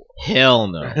 Capcom 4. Hell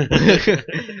no.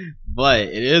 But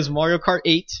it is Mario Kart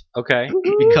 8 Okay.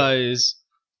 because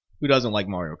who doesn't like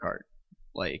Mario Kart?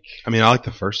 Like, I mean, I like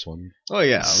the first one. oh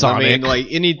yeah, Sonic. I mean, like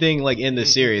anything like in the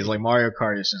series, like Mario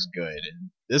Kart is just good. And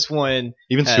this one,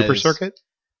 Even has- Super Circuit.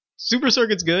 Super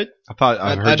Circuit's good.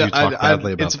 I heard you talk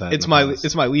badly about that. It's in the my past.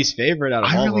 it's my least favorite out of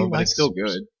I all really of them, but like it's still Super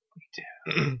good.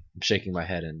 I'm shaking my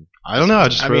head and I don't know. I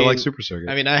just I really mean- like Super Circuit.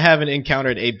 I mean, I haven't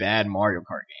encountered a bad Mario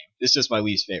Kart game. It's just my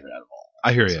least favorite out of all.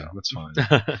 I hear you. That's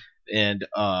fine. And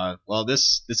well,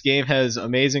 this game has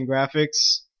amazing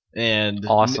graphics and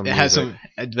Awesome It has music.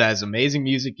 it has amazing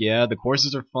music. Yeah, the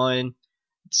courses are fun.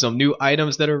 Some new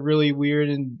items that are really weird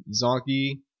and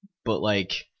zonky, but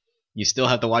like you still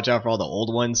have to watch out for all the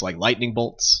old ones, like lightning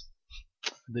bolts.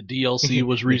 The DLC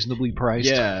was reasonably priced.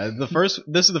 Yeah,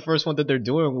 this is the first one that they're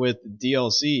doing with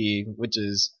DLC, which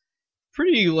is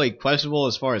pretty like questionable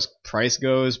as far as price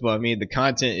goes, but I mean the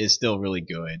content is still really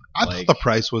good. I Like, thought the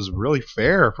price was really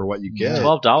fair for what you get.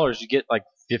 $12, you get like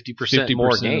 50% more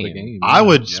of the game. game. I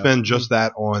would Yeah. spend just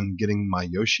that on getting my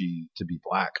Yoshi to be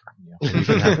black. And you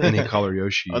can have any color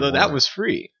Yoshi. you although that want. was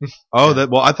free. Oh, that.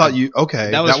 Well, I thought you.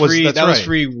 Okay, That was free. That's That was right.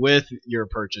 free with your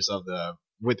purchase of the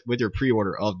with your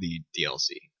pre-order of the DLC.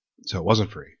 So it wasn't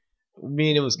free. I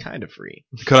mean, it was kind of free.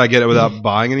 Could I get it without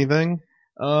buying anything?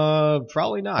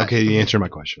 Probably not. Okay, you answered my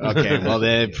question. Okay, well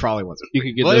then it probably wasn't. You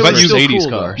could get But those it was for still 80s cool,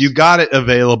 though. cars. You got it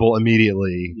available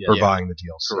immediately for Yeah. buying the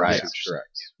DLC. Correct. Yes.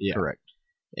 Correct. Yeah. Correct.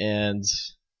 And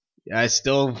I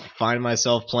still find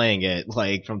myself playing it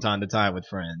like from time to time with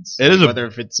friends. It is a- whether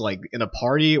if it's like in a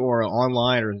party or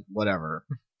online or whatever.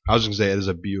 I was gonna say it is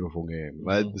a beautiful game.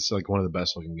 It's like one of the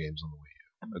best looking games on the Wii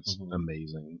U. It's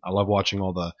amazing. I love watching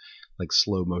all the like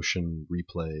slow motion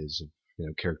replays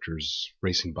of characters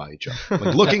racing by each other,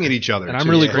 like looking at each other. And I'm too.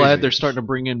 really It's glad crazy. they're starting to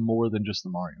bring in more than just the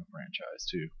Mario franchise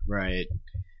too. Right.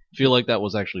 I feel like that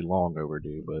was actually long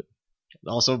overdue, but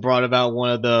Also brought about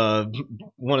one of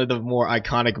the more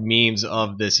iconic memes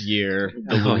of this year,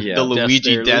 Oh, yeah. the Death Luigi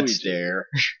Stare Death Luigi. Stare.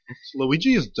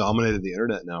 Luigi has dominated the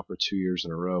internet now for 2 years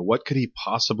in a row. What could he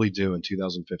possibly do in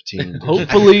 2015?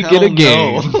 hopefully get a Hell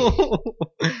game. no.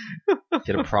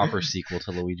 Get a proper sequel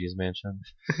to Luigi's Mansion.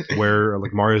 where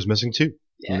like Mario's missing too.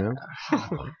 Yeah. You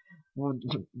know? Well,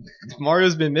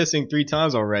 Mario's been missing 3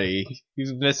 times already. He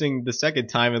was missing the second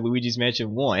time in Luigi's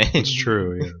Mansion 1. It's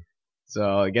true. Yeah.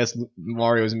 So I guess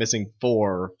Mario's missing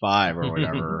 4 or 5 or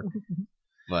whatever.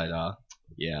 But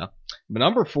yeah. But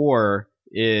number 4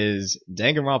 is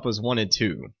Danganronpa's 1 and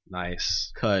 2.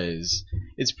 Nice. Cause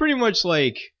it's pretty much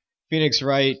like Phoenix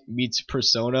Wright meets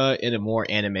Persona in a more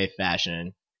anime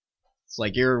fashion. It's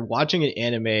like you're watching an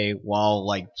anime while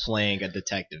like playing a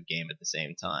detective game at the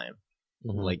same time.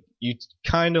 Like you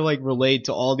kind of like relate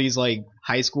to all these like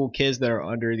high school kids that are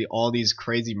under all these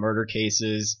crazy murder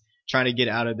cases, trying to get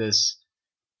out of this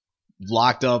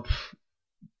locked up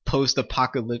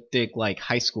post-apocalyptic like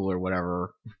high school or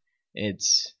whatever.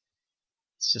 It's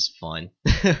just fun.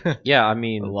 Yeah, I I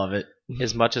mean, love it.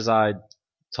 as much as I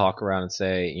talk around and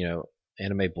say,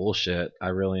 anime bullshit, I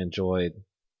really enjoyed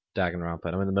Danganronpa.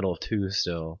 I'm in the middle of 2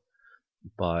 still,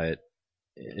 but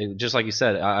just like you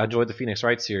said, I enjoyed the Phoenix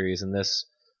Wright series, and this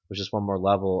was just one more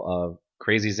level of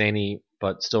crazy zany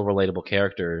but still relatable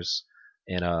characters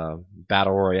in a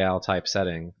battle royale type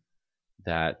setting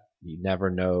that you never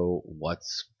know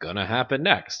what's gonna happen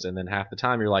next, and then half the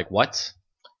time you're like, what?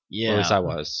 Yeah. Or at least I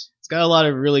was. It's got a lot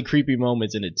of really creepy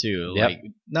moments in it too. Yep. Like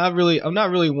I'm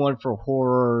not really one for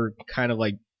horror kind of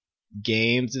like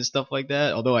games and stuff like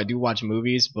that. Although I do watch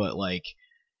movies, but like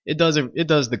it does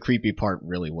the creepy part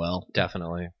really well.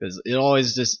 Definitely. Because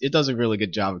it does a really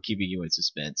good job of keeping you in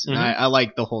suspense. And Mhm. I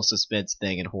like the whole suspense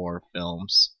thing in horror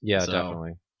films. Yeah, So,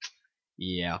 definitely.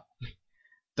 Yeah.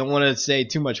 Don't want to say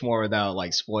too much more without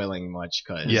like spoiling much.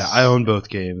 Cause Yeah, I own both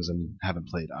games and haven't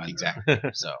played either. exactly.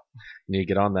 So Need to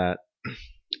get on that.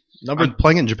 I'm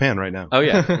playing it in Japan right now. Oh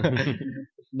yeah.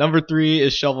 number 3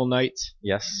 is Shovel Knight.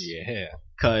 Yes. yeah.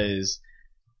 Because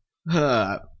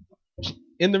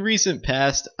in the recent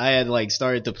past, I had like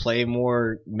started to play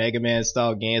more Mega Man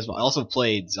style games, but I also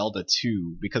played Zelda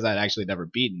 2 because I'd actually never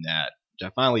beaten that, which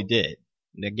I finally did.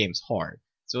 And that game's hard.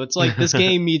 So it's like this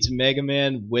game meets Mega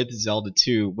Man with Zelda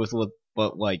 2,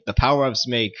 but like the power-ups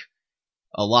make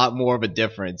a lot more of a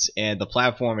difference, and the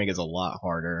platforming is a lot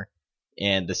harder.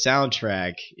 And the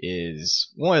soundtrack is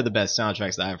one of the best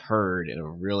soundtracks that I've heard in a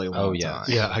really long time.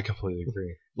 Yeah, I completely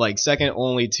agree. Like second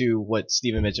only to what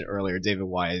Steven mentioned earlier, David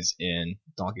Wise in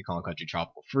Donkey Kong Country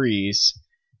Tropical Freeze.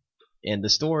 And the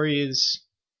story is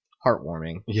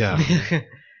heartwarming. Yeah.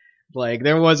 Like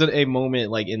there wasn't a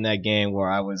moment like in that game where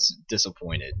I was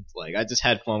disappointed. Like I just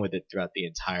had fun with it throughout the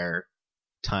entire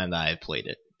time that I played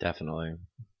it. Definitely.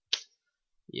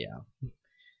 Yeah.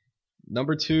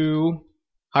 Number 2,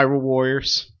 Hyrule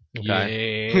Warriors.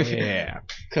 Okay. Yeah.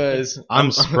 Because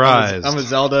I'm surprised. I'm a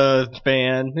Zelda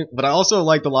fan, but I also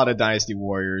liked a lot of Dynasty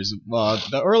Warriors.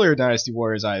 The earlier Dynasty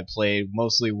Warriors I had played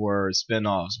mostly were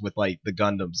spin-offs with like the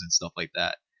Gundams and stuff like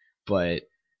that. But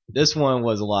this one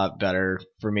was a lot better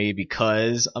for me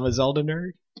because I'm a Zelda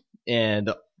nerd,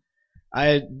 and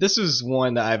this is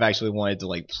one that I've actually wanted to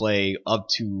like play up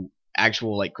to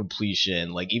actual like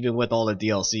completion. Like even with all the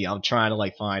DLC, I'm trying to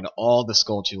like find all the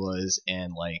Skulltulas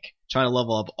and like trying to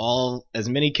level up as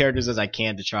many characters as I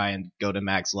can to try and go to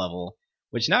max level.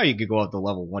 Which now you could go up to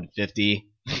level 150.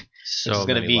 So it's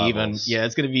gonna many be levels.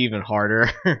 it's gonna be even harder.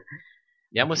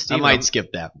 Yeah, I'm with I Steven. might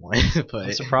skip that one, I'm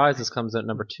but surprised this comes at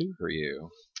number 2 for you.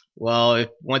 well,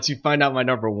 once you find out my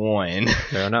number 1,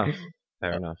 Fair enough.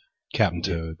 Fair enough. Captain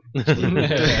Toad.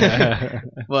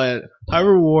 but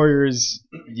Hyrule Warriors,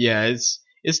 yeah,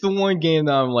 it's the one game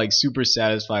that I'm like super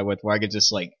satisfied with, where I could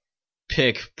just like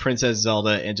pick Princess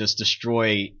Zelda and just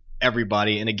destroy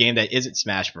everybody in a game that isn't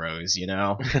Smash Bros. You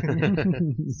know.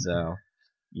 So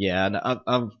yeah, and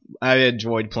I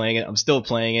enjoyed playing it. I'm still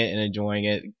playing it and enjoying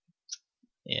it,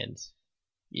 and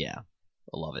yeah,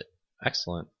 I love it.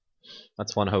 Excellent.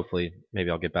 That's one. Hopefully, maybe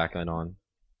I'll get back in on.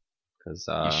 Because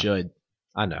You should.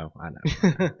 I know.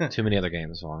 Too many other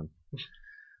games on.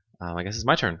 I guess it's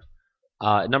my turn.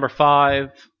 Number 5.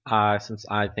 Since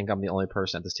I think I'm the only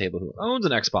person at this table who owns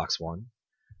an Xbox One,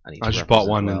 I just bought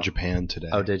one in Japan today.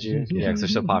 Oh, did you? Yeah, because they're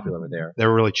so popular over there. They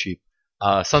were really cheap.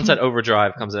 Sunset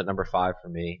Overdrive comes in at number 5 for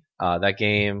me. That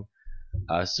game,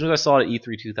 as soon as I saw it at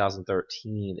E3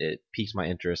 2013, it piqued my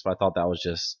interest, but I thought that was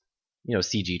just,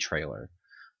 CG trailer.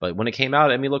 But when it came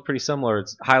out, it looked pretty similar.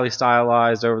 It's highly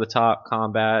stylized, over-the-top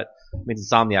combat.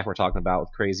 It's Insomniac we're talking about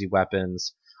with crazy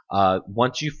weapons.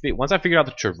 Once I figured out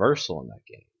the traversal in that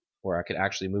game, where I could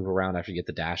actually move around after you get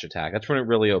the dash attack, that's when it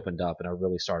really opened up, and I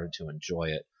really started to enjoy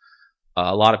it.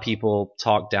 A lot of people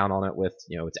talk down on it with,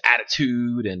 its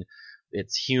attitude and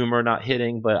its humor not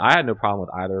hitting, but I had no problem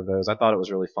with either of those. I thought it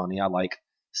was really funny. I like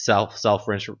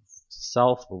self-referential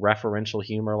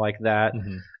humor like that.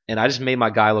 Mm-hmm. And I just made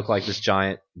my guy look like this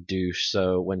giant douche.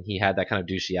 So when he had that kind of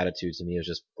douchey attitude to me, it was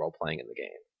just role playing in the game,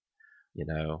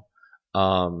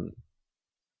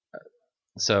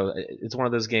 So it's one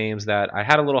of those games that I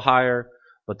had a little higher,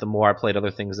 but the more I played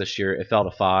other things this year, it fell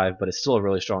to 5. But it's still a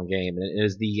really strong game, and it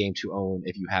is the game to own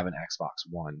if you have an Xbox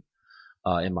One,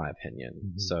 in my opinion.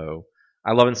 Mm-hmm. So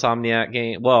I love Insomniac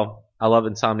game. Well, I love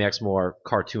Insomniac's more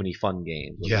cartoony, fun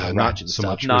games. Yeah, not so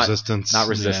much Resistance. Not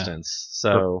Resistance.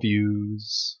 Yeah. So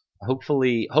Fuse.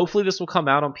 Hopefully this will come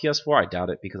out on PS4. I doubt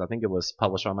it because I think it was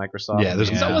published on Microsoft. Yeah,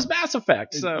 so was Mass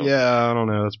Effect. So yeah, I don't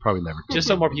know. It's probably never. Just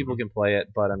so more people can play it.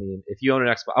 But if you own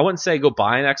an Xbox, I wouldn't say go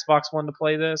buy an Xbox One to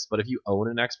play this. But if you own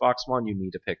an Xbox One, you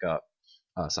need to pick up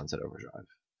Sunset Overdrive.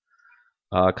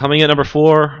 Coming in number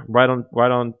 4, right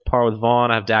on par with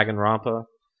Vaughn. I have Danganronpa.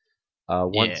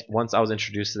 Once I was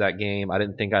introduced to that game, I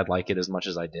didn't think I'd like it as much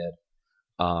as I did.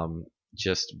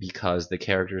 Just because the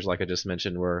characters, like I just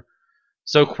mentioned, were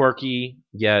so quirky,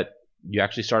 yet you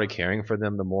actually started caring for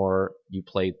them the more you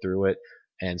played through it,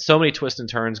 and so many twists and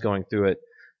turns going through it.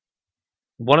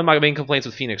 One of my main complaints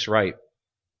with Phoenix Wright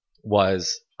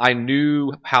was I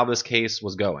knew how this case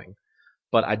was going,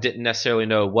 but I didn't necessarily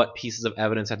know what pieces of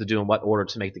evidence I had to do in what order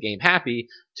to make the game happy,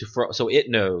 so it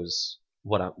knows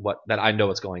that I know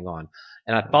what's going on.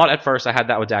 And I thought at first I had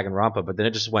that with Danganronpa, but then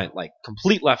it just went like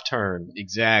complete left turn.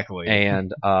 Exactly.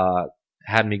 And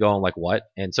had me going like, what?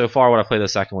 And so far when I play the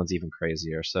second one's even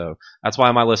crazier. So that's why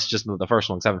on my list is just the first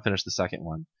one, because I haven't finished the second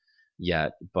one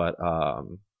yet. But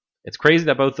it's crazy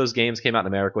that both those games came out in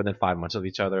America within 5 months of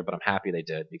each other, but I'm happy they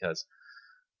did because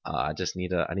I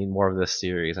need more of this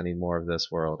series. I need more of this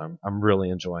world. I'm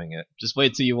really enjoying it. Just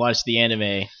wait till you watch the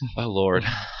anime. Oh Lord.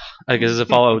 Does it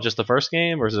follow just the first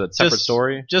game, or is it a separate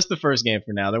story? Just the first game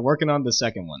for now. They're working on the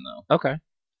second one though. Okay.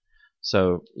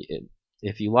 So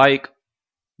if you like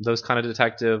those kind of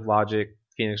detective logic,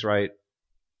 Phoenix Wright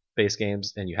base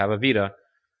games, and you have a Vita,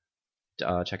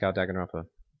 check out Danganronpa.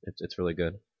 It's really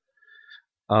good.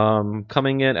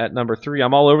 Coming in at number 3,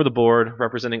 I'm all over the board,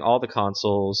 representing all the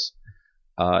consoles.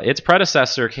 Its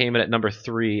predecessor came in at number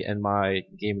 3 in my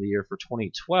Game of the Year for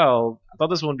 2012. I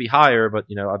thought this one would be higher, but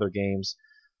other games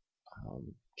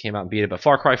came out and beat it. But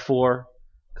Far Cry 4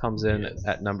 comes in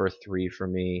at number 3 for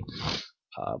me.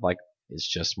 It's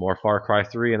just more Far Cry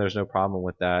 3, and there's no problem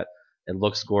with that. It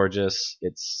looks gorgeous.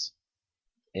 It's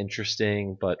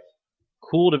interesting, but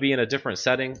cool to be in a different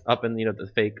setting, up in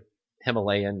the fake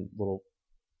Himalayan little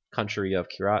country of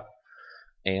Kyrat.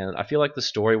 And I feel like the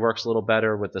story works a little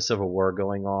better with the civil war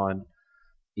going on,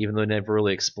 even though they never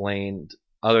really explained,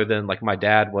 other than like my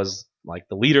dad was like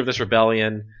the leader of this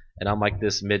rebellion, and I'm like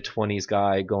this mid-20s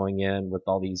guy going in with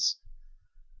all these,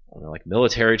 I don't know, like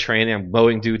military training. I'm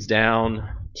mowing dudes down,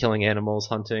 killing animals,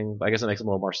 hunting. I guess it makes a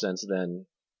little more sense than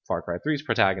Far Cry 3's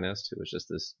protagonist, who was just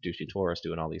this douchey tourist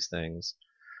doing all these things.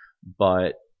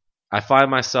 But I find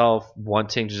myself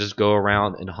wanting to just go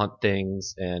around and hunt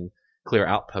things and clear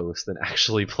outposts than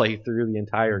actually play through the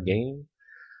entire game.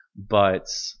 But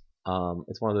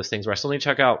it's one of those things where I still need to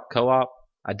check out co-op.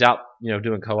 I doubt,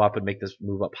 doing co-op would make this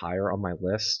move up higher on my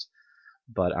list.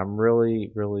 But I'm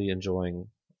really, really enjoying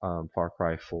Far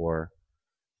Cry 4.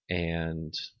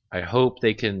 And I hope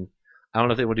they can, I don't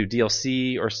know if they will do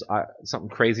DLC or something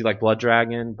crazy like Blood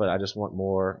Dragon, but I just want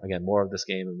more of this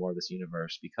game and more of this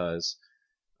universe because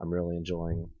I'm really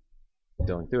enjoying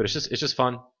going through it. It's just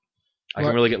fun. I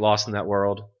can really get lost in that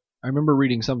world. I remember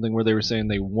reading something where they were saying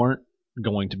they weren't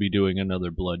going to be doing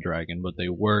another Blood Dragon, but they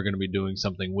were going to be doing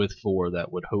something with 4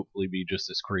 that would hopefully be just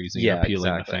as crazy and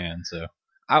appealing to fans. So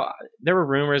there were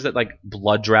rumors that like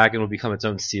Blood Dragon would become its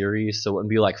own series, so it wouldn't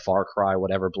be like Far Cry,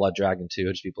 whatever, Blood Dragon 2,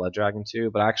 it'd just be Blood Dragon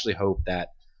 2. But I actually hope that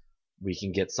we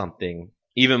can get something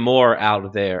even more out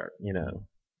of there,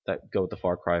 that go with the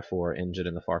Far Cry 4 engine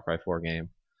in the Far Cry 4 game.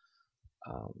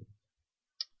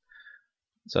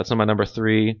 So that's my number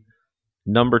 3.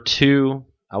 Number 2,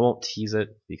 I won't tease it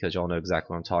because y'all know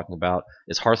exactly what I'm talking about,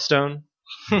 is Hearthstone.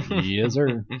 Yes,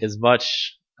 sir.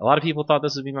 A lot of people thought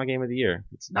this would be my game of the year.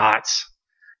 It's not.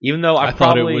 Even though I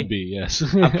thought it would be, yes.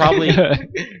 I've probably,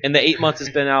 in the 8 months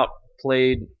it's been out,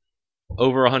 played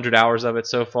over 100 hours of it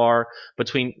so far.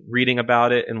 Between reading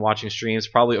about it and watching streams,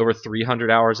 probably over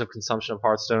 300 hours of consumption of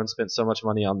Hearthstone. Spent so much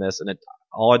money on this, and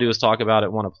all I do is talk about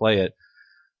it, want to play it.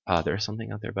 There's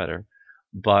something out there better.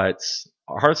 But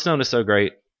Hearthstone is so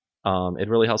great. It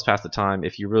really helps pass the time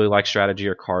if you really like strategy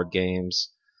or card games.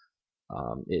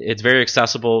 It's very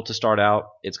accessible to start out.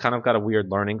 It's kind of got a weird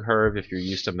learning curve if you're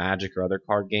used to Magic or other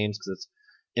card games because it's,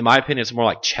 in my opinion, it's more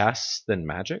like chess than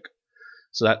Magic.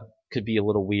 So that could be a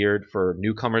little weird for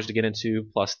newcomers to get into.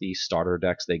 Plus the starter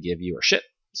decks they give you are shit.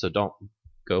 So don't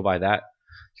go by that.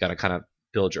 You got to kind of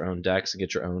build your own decks and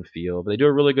get your own feel. But they do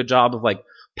a really good job of like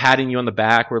patting you on the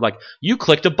back where like you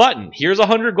clicked a button, here's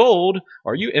 100 gold,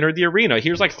 or you entered the arena,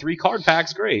 here's like 3 card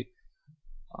packs, great.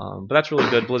 But that's really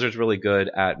good. Blizzard's really good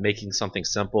at making something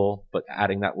simple but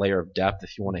adding that layer of depth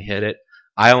if you want to hit it.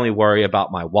 I only worry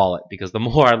about my wallet because the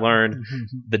more I learn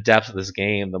the depth of this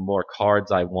game, the more cards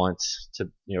I want to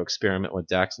experiment with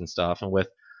decks and stuff. And with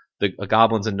the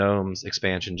Goblins and Gnomes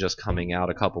expansion just coming out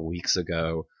a couple weeks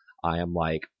ago, I am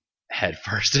like head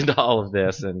first into all of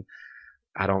this, and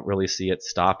I don't really see it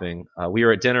stopping. We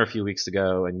were at dinner a few weeks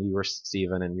ago, and you were,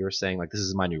 Steven, and you were saying, like, this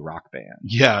is my new rock band.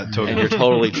 Yeah, totally. And you're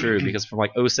totally true, because from,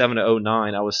 like, 07 to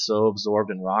 09, I was so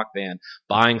absorbed in Rock Band,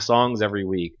 buying songs every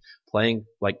week, playing,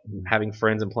 like, having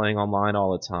friends and playing online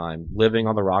all the time, living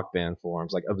on the Rock Band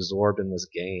forums, like, absorbed in this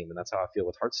game, and that's how I feel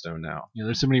with Hearthstone now. Yeah,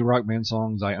 there's so many Rock Band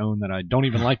songs I own that I don't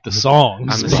even like the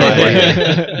songs. I'm the same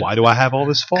way. Why do I have all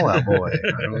this Fallout Boy?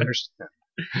 I don't understand.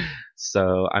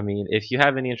 So, I mean, if you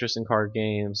have any interest in card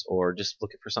games or just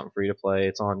looking for something free to play,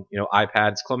 it's on,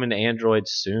 iPads, coming to Android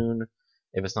soon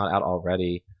if it's not out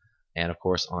already, and of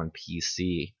course on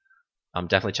PC. I'm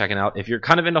definitely checking out. If you're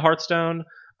kind of into Hearthstone,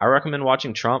 I recommend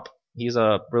watching Trump. He's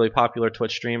a really popular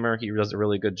Twitch streamer. He does a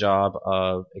really good job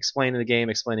of explaining the game,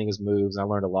 explaining his moves, and I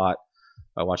learned a lot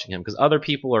by watching him because other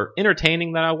people are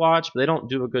entertaining that I watch, but they don't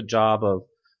do a good job of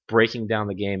breaking down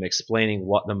the game, explaining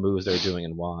what the moves they're doing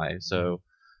and why. So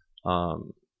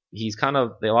he's kind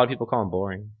of, a lot of people call him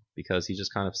boring because he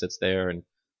just kind of sits there and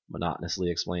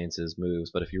monotonously explains his moves.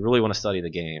 But if you really want to study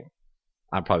the game,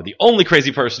 I'm probably the only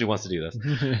crazy person who wants to do this.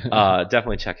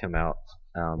 Definitely check him out.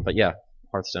 But yeah,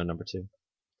 Hearthstone number 2.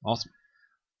 Awesome.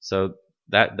 So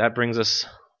that brings us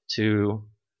to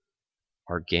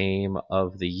our game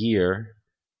of the year.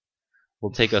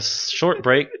 We'll take a short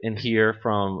break and hear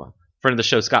from friend of the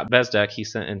show, Scott Bezdek. He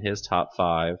sent in his top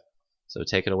 5. So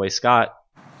take it away, Scott.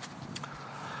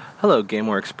 Hello,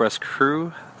 GameWare Express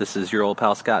crew. This is your old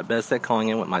pal Scott Bezdek calling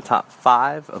in with my top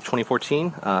 5 of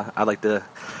 2014. I'd like to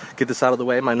get this out of the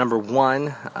way. My number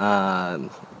 1,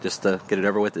 just to get it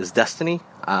over with, is Destiny.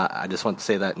 I just want to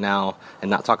say that now and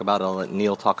not talk about it. I'll let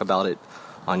Neil talk about it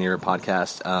on your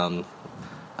podcast.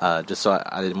 Just so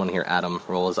I didn't want to hear Adam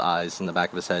roll his eyes in the back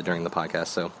of his head during the podcast.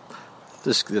 So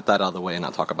just get that out of the way and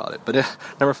not talk about it. But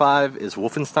number 5 is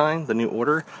Wolfenstein: The New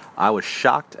Order. I was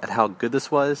shocked at how good this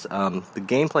was. The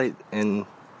gameplay and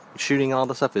shooting and all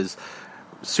this stuff is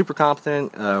super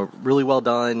competent, really well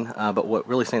done. But what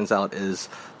really stands out is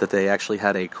that they actually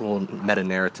had a cool meta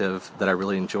narrative that I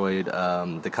really enjoyed.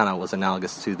 That kind of was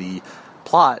analogous to the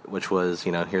plot, which was,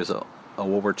 here's a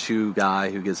World War II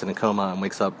guy who gets in a coma and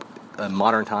wakes up in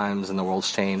modern times and the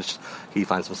world's changed. He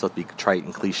finds himself to be trite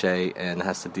and cliche and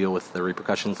has to deal with the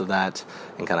repercussions of that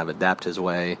and kind of adapt his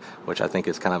way, which I think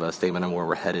is kind of a statement on where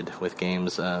we're headed with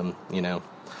games.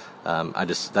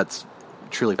 That's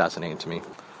truly fascinating to me.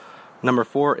 Number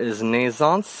 4 is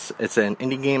Naissance. It's an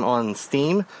indie game on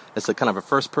Steam. It's a kind of a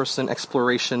first-person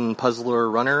exploration puzzler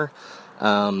runner.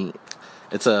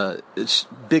 It's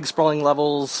big sprawling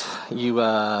levels.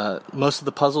 Most of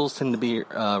the puzzles tend to be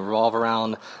revolve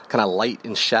around kind of light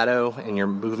and shadow and your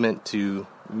movement to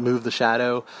move the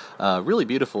shadow. Really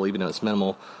beautiful, even though it's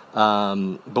minimal.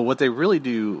 But what they really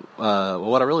do,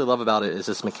 what I really love about it is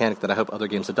this mechanic that I hope other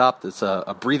games adopt. It's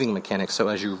a breathing mechanic. So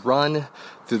as you run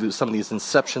through some of these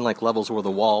Inception-like levels where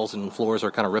the walls and floors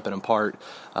are kind of ripping apart,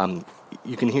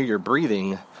 you can hear your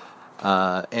breathing.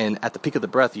 And at the peak of the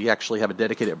breath, you actually have a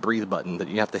dedicated breathe button that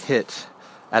you have to hit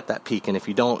at that peak. And if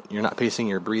you don't, you're not pacing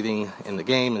your breathing in the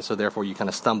game, and so therefore you kind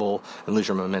of stumble and lose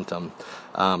your momentum.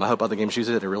 I hope other games use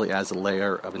it. It really adds a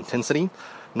layer of intensity.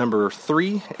 Number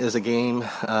 3 is a game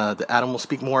that Adam will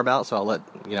speak more about, so I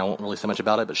won't really say much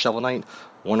about it, but Shovel Knight,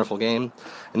 wonderful game.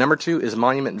 And number 2 is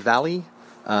Monument Valley,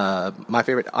 my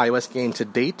favorite iOS game to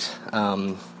date.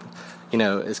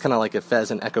 It's kind of like if Fez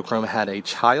and Echochrome had a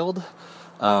child.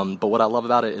 But what I love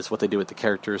about it is what they do with the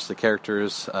characters. The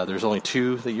characters, there's only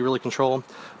 2 that you really control,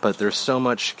 but there's so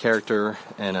much character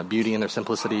and beauty in their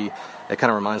simplicity. It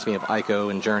kind of reminds me of Ico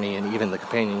and Journey and even the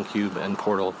Companion Cube and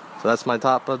Portal. So that's my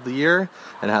top of the year,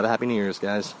 and have a Happy New Year's,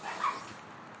 guys.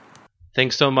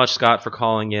 Thanks so much, Scott, for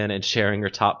calling in and sharing your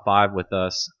top 5 with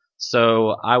us.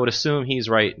 So I would assume he's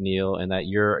right, Neil, and that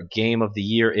your game of the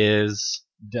year is...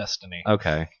 Destiny.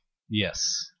 Okay.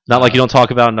 Yes. Not like you don't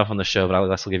talk about enough on the show, but I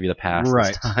guess I'll give you the pass right.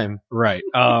 this time. Right.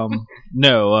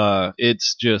 No,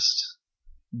 it's just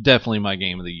definitely my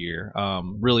game of the year.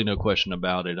 Really no question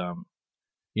about it.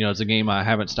 It's a game I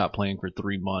haven't stopped playing for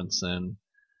 3 months, and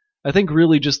I think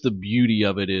really just the beauty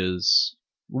of it is,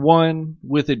 one,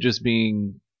 with it just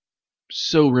being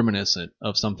so reminiscent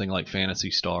of something like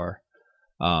Phantasy Star,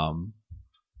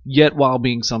 yet while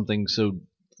being something so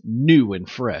new and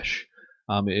fresh.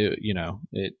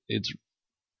 It's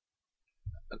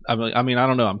I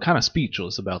don't know. I'm kind of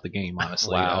speechless about the game,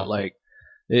 honestly. Wow.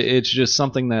 It's just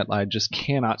something that I just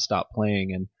cannot stop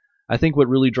playing. And I think what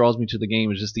really draws me to the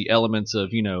game is just the elements of,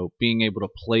 being able to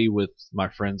play with my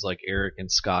friends like Eric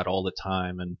and Scott all the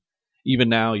time. And even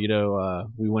now,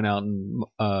 we went out and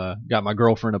got my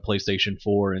girlfriend a PlayStation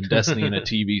 4 and Destiny and a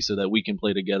TV so that we can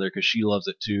play together because she loves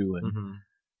it too. And,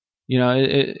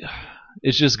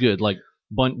 it's just good. Like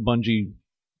Bungie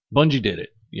did it,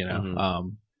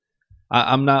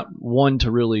 I'm not one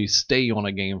to really stay on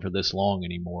a game for this long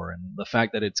anymore, and the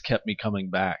fact that it's kept me coming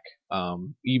back,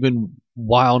 even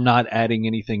while not adding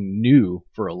anything new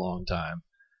for a long time,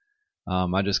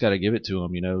 I just got to give it to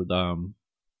them.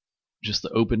 Just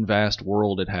the open, vast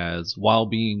world it has, while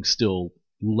being still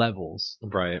levels.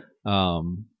 Right.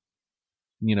 The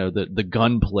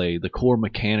gunplay, the core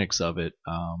mechanics of it,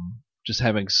 just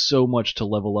having so much to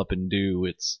level up and do.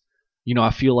 It's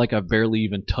I feel like I've barely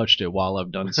even touched it while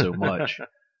I've done so much.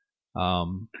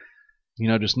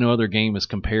 Just no other game is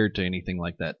compared to anything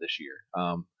like that this year.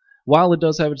 While it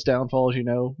does have its downfalls,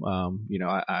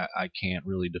 I can't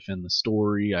really defend the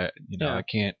story. I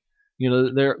can't.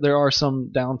 There are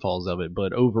some downfalls of it,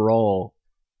 but overall,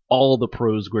 all the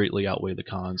pros greatly outweigh the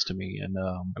cons to me. And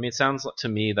it sounds to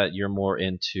me that you're more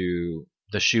into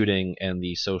the shooting and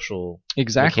the social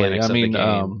exactly. mechanics of the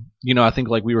game. I think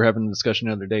like we were having a discussion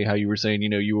the other day how you were saying,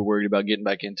 you were worried about getting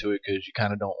back into it because you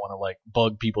kind of don't want to like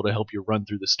bug people to help you run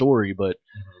through the story, but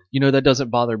that doesn't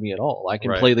bother me at all. I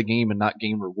can play the game and not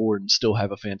gain reward and still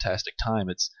have a fantastic time.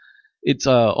 It's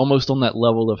almost on that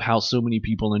level of how so many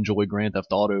people enjoy Grand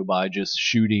Theft Auto by just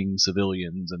shooting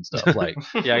civilians and stuff like.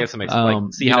 Yeah, I guess it makes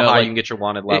sense. See how high you can get your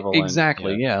wanted level.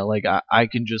 Exactly. Yeah. Like I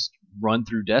can just run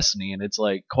through Destiny, and it's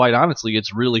like, quite honestly,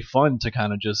 it's really fun to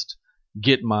kind of just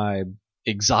get my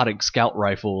exotic scout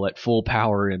rifle at full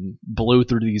power and blow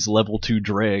through these level 2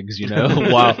 dregs,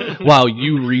 while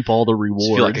you reap all the rewards.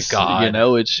 You feel like a god.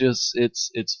 It's just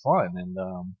it's fun, and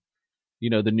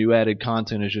the new added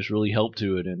content has just really helped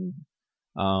to it. And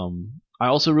I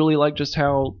also really like just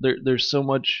how there's so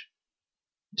much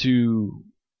to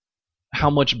how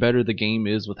much better the game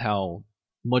is with how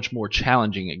much more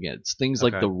challenging it gets. Things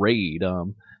like the raid.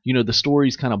 The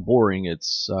story's kind of boring.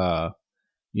 It's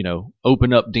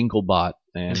open up Dinklebot,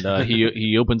 and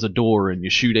he opens a door and you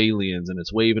shoot aliens and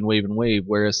it's wave and wave and wave.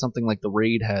 Whereas something like the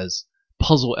Raid has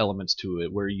puzzle elements to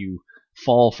it where you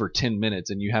fall for 10 minutes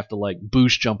and you have to like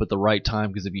boost jump at the right time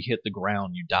because if you hit the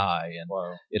ground you die. And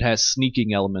it has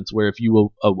sneaking elements where if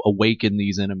you awaken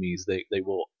these enemies, they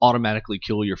will automatically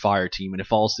kill your fire team, and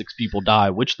if all 6 people die,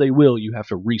 which they will, you have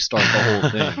to restart the whole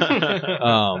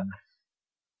thing.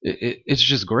 It's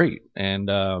just great. And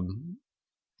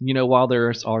while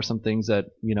there are some things that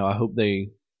I hope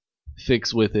they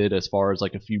fix with it as far as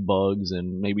like a few bugs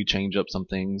and maybe change up some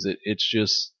things,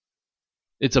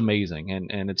 it's amazing.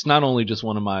 And it's not only just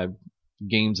one of my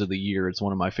games of the year, it's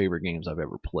one of my favorite games I've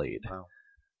ever played.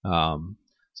 Wow.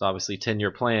 So obviously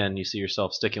 10-year plan, you see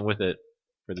yourself sticking with it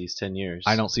for these 10 years.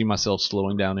 I don't see myself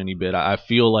slowing down any bit. I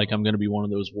feel like I'm going to be one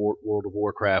of those World of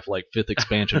Warcraft like 5th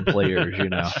expansion players,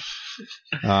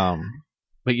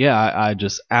 But yeah, I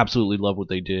just absolutely love what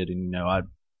they did, and I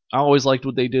always liked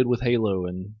what they did with Halo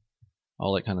and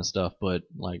all that kind of stuff. But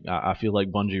like, I feel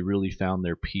like Bungie really found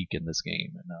their peak in this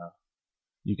game, and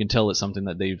you can tell it's something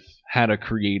that they've had a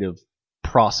creative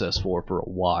process for a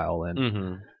while,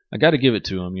 and I got to give it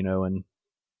to them, and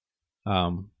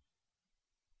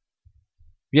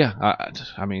yeah,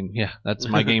 that's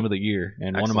my game of the year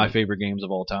and one of my favorite games of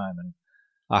all time, and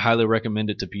I highly recommend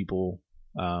it to people.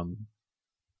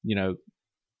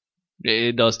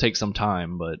 It does take some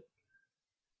time, but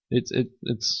it's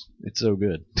so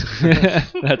good.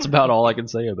 That's about all I can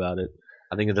say about it.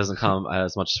 I think it doesn't come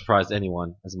as much surprise to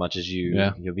anyone as much as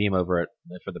you beam over it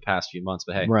for the past few months.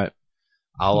 But hey, right.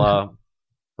 I'll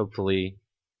hopefully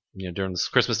during this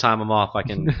Christmas time I'm off, I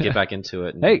can get back into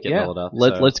it and get leveled up.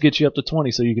 Let's get you up to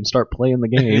 20 so you can start playing the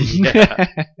game.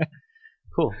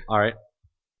 Cool. All right.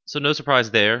 So no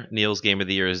surprise there. Neil's game of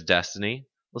the year is Destiny.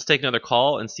 Let's take another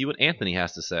call and see what Anthony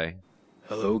has to say.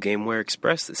 Hello, GameWare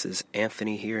Express. This is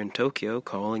Anthony here in Tokyo,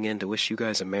 calling in to wish you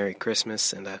guys a Merry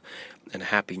Christmas and a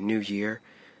Happy New Year.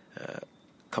 A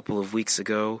couple of weeks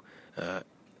ago,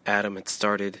 Adam had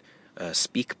started a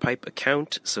SpeakPipe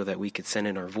account so that we could send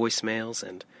in our voicemails,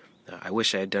 and I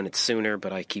wish I had done it sooner,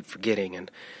 but I keep forgetting,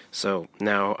 and so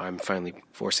now I'm finally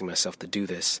forcing myself to do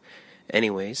this.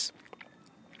 Anyways,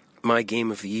 my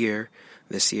game of the year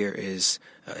this year is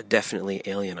definitely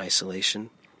Alien Isolation.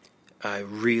 I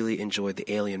really enjoyed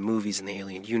the Alien movies and the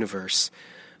Alien universe,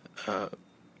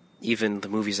 even the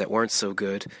movies that weren't so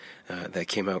good that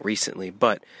came out recently,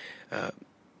 but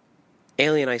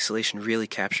Alien Isolation really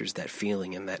captures that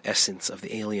feeling and that essence of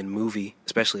the Alien movie,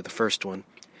 especially the first one,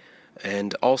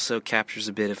 and also captures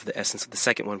a bit of the essence of the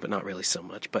second one, but not really so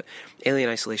much. But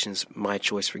Alien Isolation is my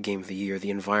choice for Game of the Year.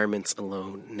 The environments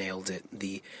alone nailed it.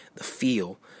 The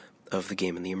feel of the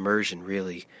game and the immersion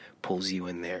really pulls you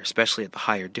in there, especially at the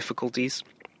higher difficulties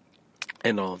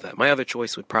and all of that. My other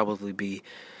choice would probably be,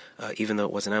 even though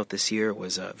it wasn't out this year,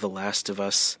 was The Last of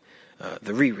Us,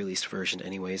 the re-released version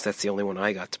anyways. That's the only one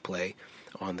I got to play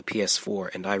on the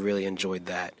PS4, and I really enjoyed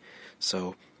that.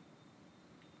 So,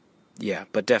 yeah,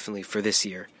 but definitely for this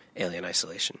year, Alien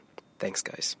Isolation. Thanks,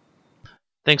 guys.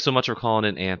 Thanks so much for calling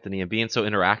in, Anthony, and being so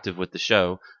interactive with the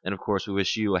show. And, of course, we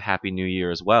wish you a Happy New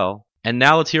Year as well. And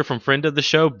now let's hear from friend of the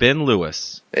show, Ben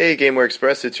Lewis. Hey, GameWare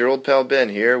Express, it's your old pal Ben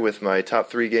here with my top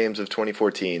 3 games of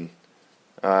 2014.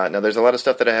 Now, there's a lot of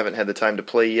stuff that I haven't had the time to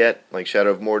play yet, like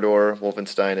Shadow of Mordor,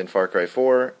 Wolfenstein, and Far Cry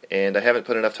 4, and I haven't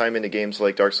put enough time into games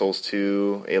like Dark Souls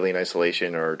 2, Alien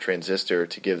Isolation, or Transistor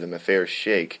to give them a fair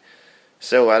shake.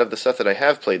 So, out of the stuff that I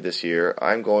have played this year,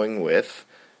 I'm going with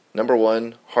number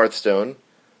 1, Hearthstone,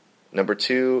 number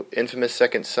 2, Infamous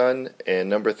Second Son, and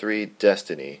number 3,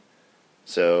 Destiny.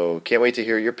 So, can't wait to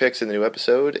hear your picks in the new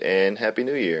episode, and Happy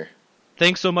New Year.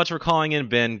 Thanks so much for calling in,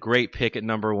 Ben. Great pick at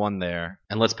number 1 there.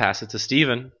 And let's pass it to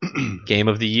Steven. Game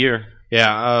of the year.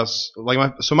 Yeah,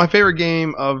 my favorite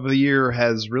game of the year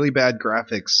has really bad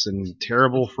graphics and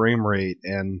terrible frame rate,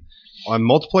 and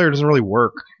multiplayer doesn't really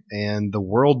work, and the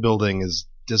world building is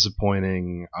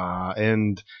disappointing.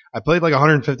 And I played like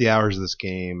 150 hours of this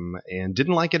game and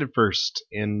didn't like it at first,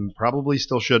 and probably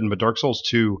still shouldn't. But Dark Souls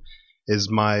 2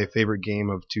 is my favorite game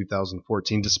of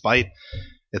 2014, despite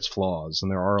its flaws,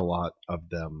 and there are a lot of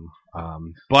them.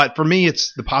 But for me,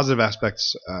 it's the positive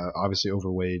aspects obviously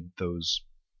overweighed those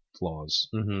flaws.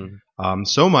 Mm-hmm.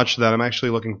 So much that I'm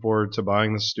actually looking forward to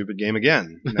buying this stupid game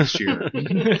again next year.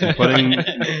 And putting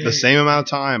the same amount of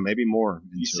time, maybe more.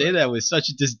 You say that with such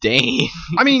disdain.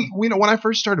 I mean, when I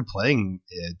first started playing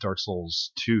Dark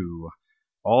Souls 2,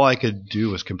 all I could do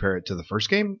was compare it to the first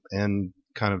game and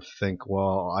kind of think,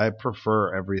 well, I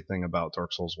prefer everything about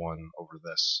Dark Souls 1 over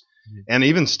this. And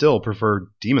even still prefer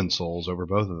Demon Souls over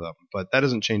both of them. But that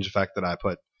doesn't change the fact that I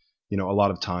put, a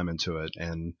lot of time into it.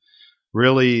 And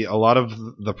really a lot of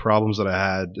the problems that I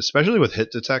had, especially with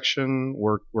hit detection,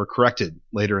 were corrected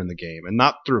later in the game, and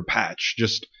not through a patch,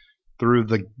 just through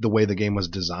the way the game was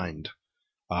designed.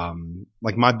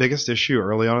 Like my biggest issue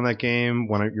early on in that game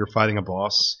when you're fighting a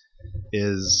boss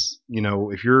is,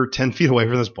 if you're 10 feet away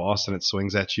from this boss and it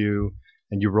swings at you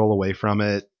and you roll away from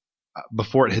it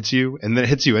before it hits you, and then it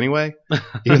hits you anyway,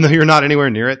 even though you're not anywhere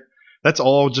near it, that's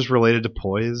all just related to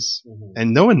poise. Mm-hmm.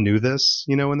 And no one knew this,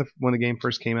 when the game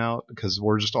first came out, because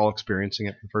we're just all experiencing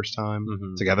it for the first time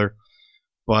together.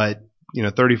 But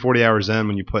 30, 40 hours in,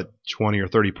 when you put 20 or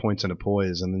 30 points into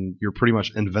poise, and then you're pretty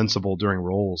much invincible during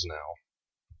rolls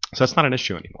now. So that's not an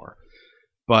issue anymore.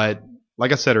 But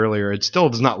like I said earlier, it still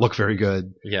does not look very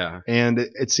good. Yeah. And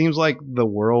it seems like the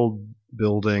world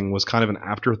building was kind of an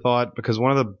afterthought, because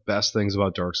one of the best things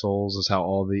about Dark Souls is how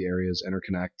all the areas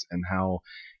interconnect, and how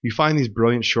you find these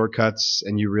brilliant shortcuts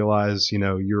and you realize,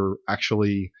 you're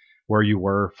actually where you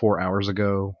were 4 hours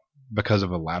ago because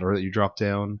of a ladder that you dropped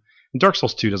down. And Dark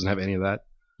Souls 2 doesn't have any of that.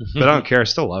 But I don't care. I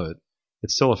still love it.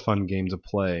 It's still a fun game to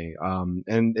play.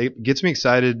 And it gets me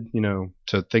excited,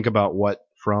 to think about what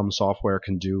From Software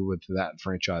can do with that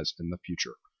franchise in the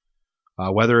future.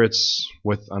 Whether it's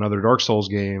with another Dark Souls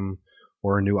game,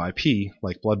 or a new IP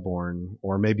like Bloodborne,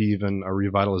 or maybe even a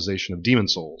revitalization of Demon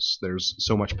Souls. There's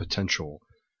so much potential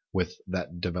with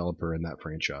that developer and that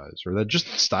franchise, or that just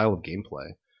style of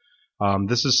gameplay.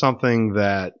 This is something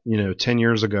that, 10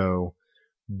 years ago,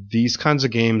 these kinds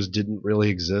of games didn't really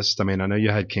exist. I mean, I know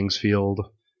you had Kingsfield,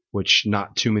 which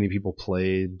not too many people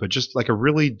played, but just like a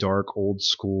really dark, old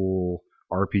school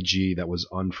RPG that was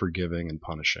unforgiving and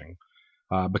punishing.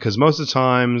 Because most of the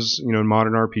times, in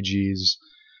modern RPGs,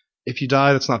 if you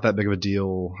die, that's not that big of a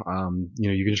deal.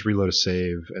 You can just reload a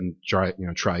save and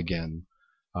try again.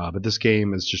 But this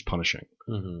game is just punishing.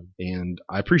 Mm-hmm. And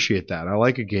I appreciate that. I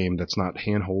like a game that's not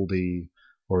handholdy,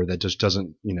 or that just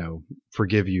doesn't,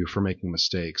 forgive you for making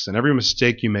mistakes. And every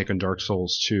mistake you make in Dark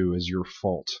Souls 2 is your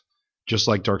fault. Just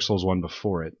like Dark Souls 1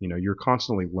 before it. You're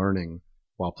constantly learning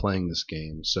while playing this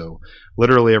game. So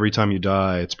literally every time you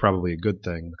die, it's probably a good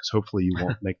thing, because hopefully you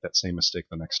won't make that same mistake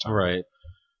the next time. Right.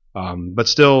 But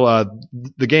still,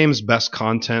 the game's best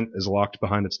content is locked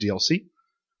behind its DLC.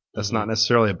 That's not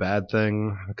necessarily a bad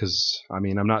thing, because, I'm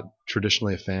not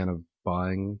traditionally a fan of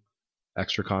buying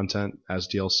extra content as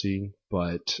DLC.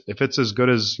 But if it's as good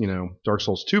as, Dark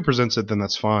Souls 2 presents it, then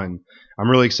that's fine. I'm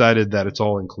really excited that it's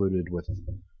all included with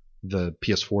the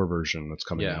PS4 version that's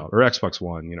coming out, or Xbox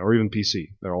One, or even PC.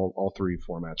 They're all three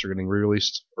formats are getting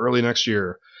re-released early next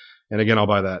year. And again, I'll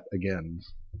buy that again.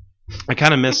 I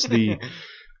kind of miss the...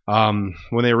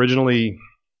 when they originally,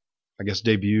 I guess,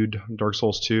 debuted Dark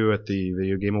Souls 2 at the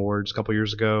Video Game Awards a couple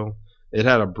years ago, it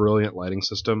had a brilliant lighting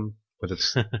system with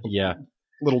its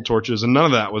little torches, and none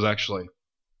of that was actually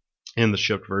in the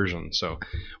shipped version. So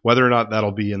whether or not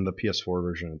that'll be in the PS4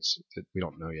 version, we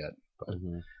don't know yet. But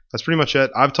that's pretty much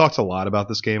it. I've talked a lot about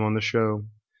this game on the show,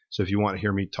 so if you want to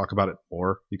hear me talk about it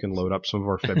more, you can load up some of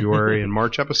our February and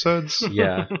March episodes.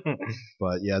 Yeah.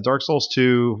 But yeah, Dark Souls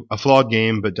 2, a flawed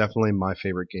game, but definitely my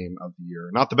favorite game of the year.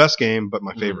 Not the best game, but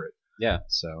my favorite. Yeah.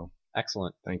 So,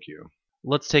 excellent. Thank you.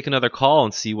 Let's take another call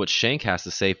and see what Shank has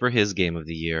to say for his game of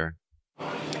the year.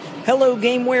 Hello,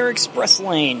 Gameware Express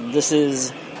Lane. This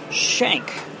is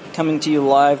Shank, coming to you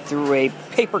live through a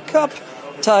paper cup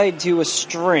tied to a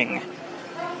string.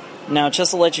 Now,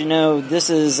 just to let you know, this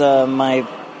is my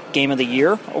Game of the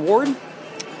Year award.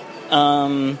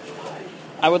 I'm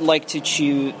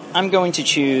going to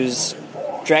choose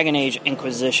Dragon Age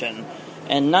Inquisition.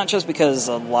 And not just because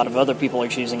a lot of other people are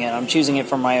choosing it, I'm choosing it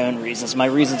for my own reasons. My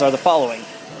reasons are the following.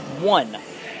 1,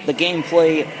 the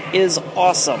gameplay is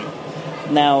awesome.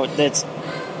 Now, the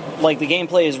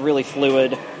gameplay is really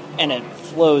fluid, and it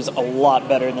flows a lot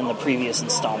better than the previous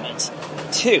installments.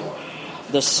 2,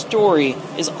 the story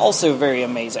is also very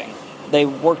amazing. They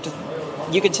worked...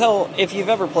 You can tell, if you've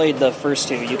ever played the first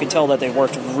 2, you can tell that they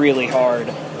worked really hard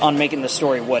on making the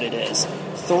story what it is.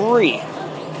 3,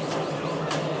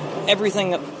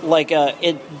 everything,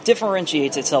 it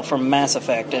differentiates itself from Mass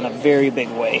Effect in a very big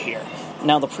way here.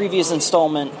 Now, the previous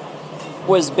installment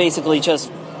was basically just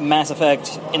Mass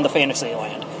Effect in the fantasy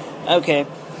land. Okay,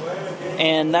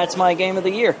 and that's my Game of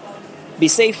the Year. Be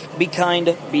safe, be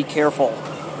kind, be careful.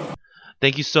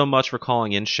 Thank you so much for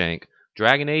calling in, Shank.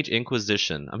 Dragon Age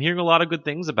Inquisition. I'm hearing a lot of good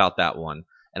things about that one.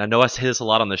 And I know I say this a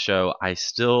lot on the show. I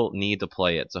still need to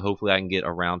play it, so hopefully I can get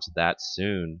around to that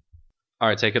soon. All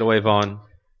right, take it away, Vaughn.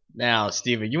 Now,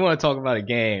 Steven, you want to talk about a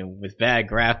game with bad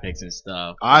graphics and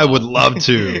stuff. I would love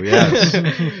to, yes.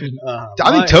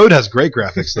 I think Toad has great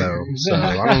graphics, though, so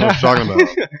I don't know what you're talking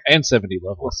about. And 70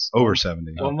 levels. Over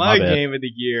 70. Well, my Game of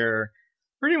the Year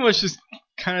pretty much just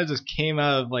kind of just came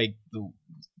out of like the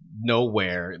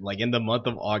nowhere, like in the month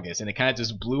of August, and it kind of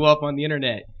just blew up on the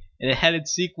internet. And it had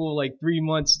its sequel like 3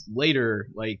 months later,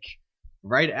 like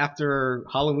right after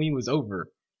Halloween was over.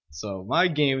 So my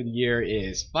game of the year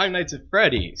is Five Nights at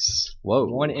Freddy's. Whoa.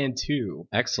 1 and 2.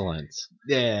 Excellent.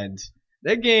 And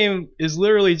that game is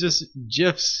literally just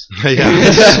GIFs. Animated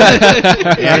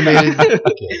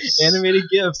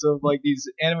GIFs of like these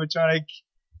animatronic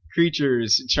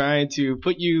creatures trying to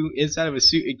put you inside of a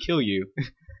suit and kill you.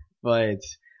 But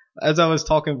as I was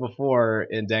talking before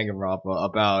in Danganronpa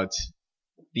about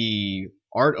the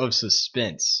art of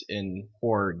suspense in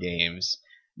horror games,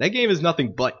 that game is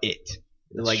nothing but it.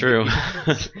 That's like, true.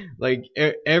 Like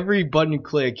every button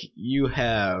click you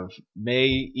have may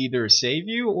either save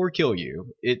you or kill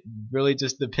you. It really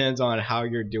just depends on how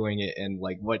you're doing it and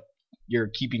like what you're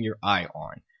keeping your eye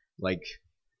on. Like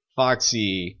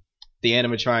Foxy, the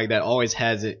animatronic that always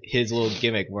has his little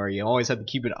gimmick where you always have to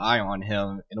keep an eye on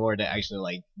him in order to actually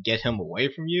like get him away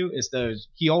from you. Instead of,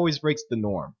 he always breaks the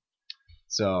norm.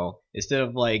 So instead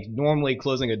of like normally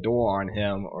closing a door on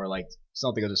him or like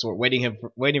something of the sort, waiting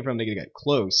for him to get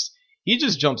close, he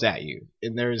just jumps at you,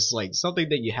 and there's like something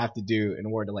that you have to do in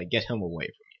order to like get him away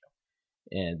from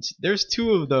you. And there's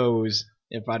 2 of those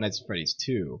in Five Nights at Freddy's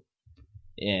 2,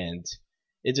 and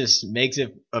it just makes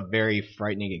it a very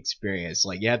frightening experience.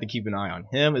 Like you have to keep an eye on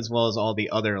him as well as all the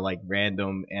other like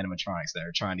random animatronics that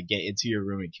are trying to get into your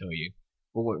room and kill you.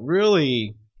 But what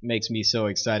really makes me so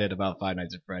excited about Five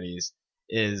Nights at Freddy's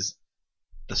is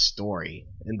the story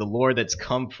and the lore that's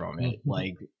come from it.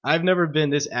 Like I've never been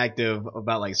this active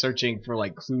about like searching for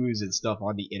like clues and stuff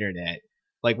on the internet.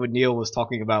 Like what Neil was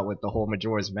talking about with the whole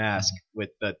Majora's Mask with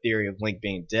the theory of Link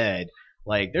being dead.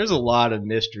 Like there's a lot of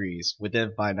mysteries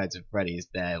within Five Nights at Freddy's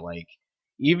that like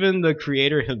even the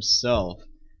creator himself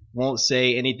won't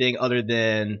say anything other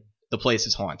than the place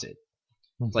is haunted.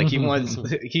 Like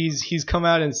he's come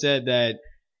out and said that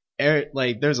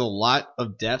like there's a lot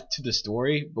of depth to the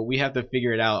story, but we have to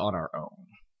figure it out on our own.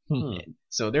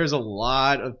 So there's a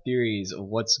lot of theories of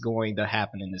what's going to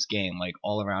happen in this game, like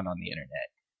all around on the internet.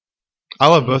 I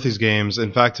love both these games.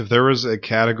 In fact, if there was a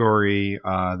category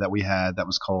that we had that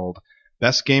was called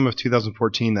Best Game of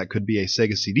 2014 that could be a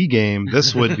Sega CD game,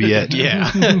 this would be it.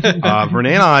 Yeah.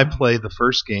 Renee and I played the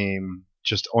first game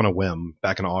just on a whim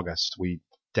back in August. We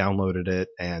downloaded it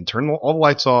and turned all the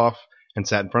lights off and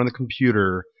sat in front of the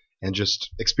computer and just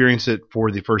experience it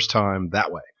for the first time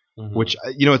that way. Which,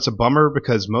 it's a bummer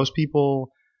because most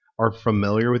people are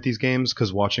familiar with these games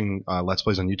because watching Let's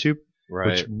Plays on YouTube,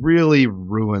 which really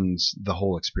ruins the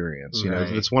whole experience. You know,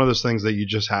 it's one of those things that you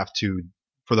just have to,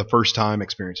 for the first time,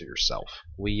 experience it yourself.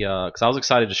 Because I was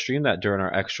excited to stream that during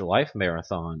our Extra Life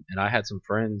marathon, and I had some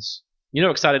friends,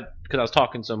 excited because I was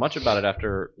talking so much about it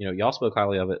after, y'all spoke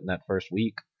highly of it in that first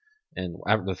week. And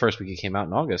after the first week it came out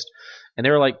in August, and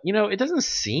they were like, it doesn't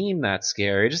seem that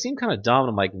scary. It just seemed kind of dumb. And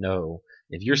I'm like, no.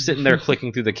 If you're sitting there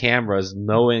clicking through the cameras,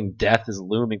 knowing death is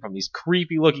looming from these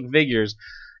creepy looking figures,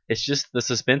 it's just the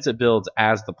suspense it builds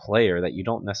as the player that you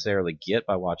don't necessarily get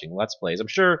by watching Let's Plays. I'm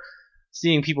sure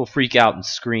seeing people freak out and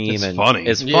scream it's and funny.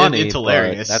 It's funny. It's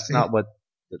hilarious. That's not what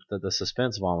the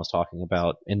suspense Vaughn was talking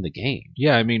about in the game.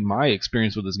 Yeah, I mean, my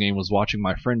experience with this game was watching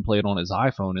my friend play it on his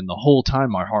iPhone, and the whole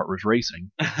time my heart was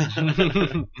racing.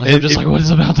 I'm just like, what is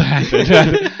about to happen?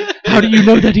 How do you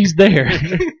know that he's there?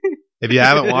 If you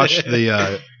haven't watched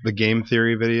the game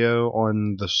theory video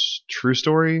on the true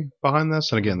story behind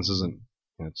this, and again, this isn't,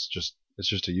 it's just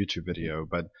a YouTube video,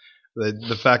 but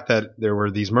the fact that there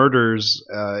were these murders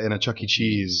in a Chuck E.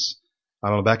 Cheese, I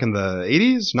don't know, back in the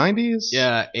 80s, 90s?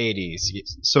 Yeah, 80s.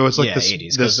 So it's like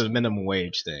 80s, because it's a minimum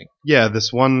wage thing. Yeah,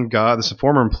 this one guy, this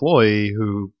former employee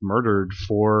who murdered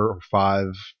 4 or 5,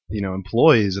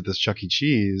 employees at this Chuck E.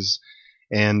 Cheese,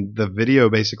 and the video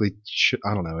basically,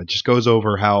 I don't know, it just goes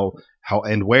over how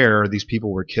and where these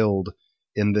people were killed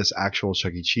in this actual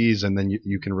Chuck E. Cheese, and then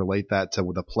you can relate that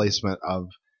to the placement of,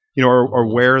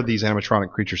 or where these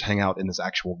animatronic creatures hang out in this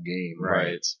actual game.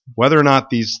 Right. Whether or not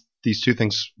these 2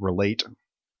 things relate,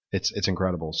 it's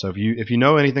incredible. So if you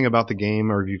know anything about the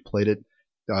game or if you've played it,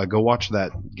 go watch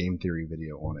that game theory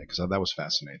video on it because that was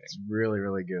fascinating. It's really,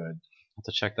 really good. I'll have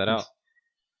to check that out.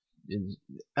 The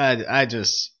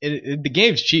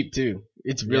game's cheap too.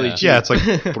 It's really cheap. Yeah, it's like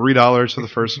 $3 for the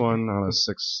first one. I don't know,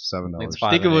 $6-7.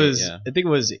 I think it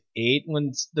was $8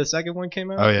 when the second one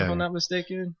came out. Oh yeah, if I'm not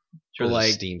mistaken. Sure, there's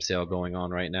a Steam sale going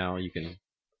on right now. You can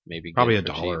maybe probably get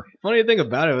 $1. Funny thing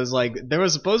about it was like there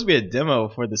was supposed to be a demo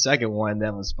for the second one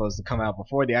that was supposed to come out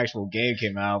before the actual game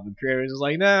came out. But the creator was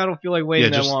like, "Nah, I don't feel like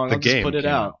waiting that long. I'll just put it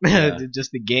out."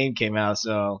 Just the game came out,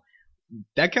 so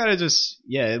that kind of just,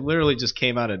 it literally just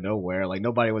came out of nowhere. Like,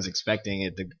 nobody was expecting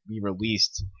it to be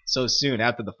released so soon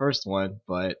after the first one,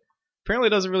 but apparently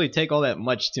it doesn't really take all that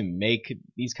much to make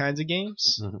these kinds of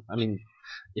games. I mean,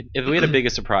 if we had a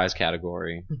biggest surprise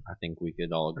category, I think we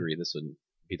could all agree this would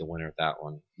be the winner of that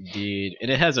one. Indeed. And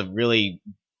it has a really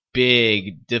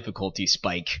big difficulty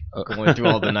spike going through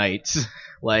all the nights.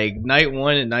 Like, night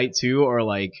 1 and night 2 are,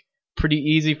 like, pretty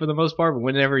easy for the most part, but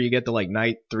whenever you get to, like,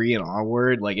 night 3 and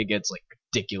onward, like, it gets, like,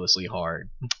 ridiculously hard.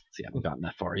 See, I haven't gotten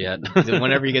that far yet.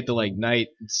 Whenever you get to, like, night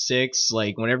 6,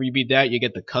 like, whenever you beat that, you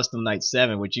get the custom night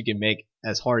 7, which you can make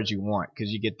as hard as you want,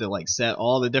 because you get to, like, set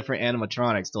all the different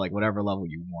animatronics to, like, whatever level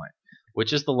you want.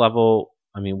 Which is the level...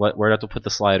 I mean, where do I have to put the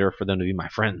slider for them to be my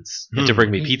friends and to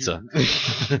bring me pizza?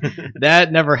 That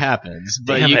never happens,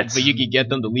 but Damn you it. can get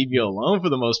them to leave you alone for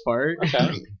the most part. Okay.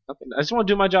 I just want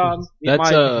to do my job. Eat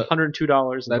That's, my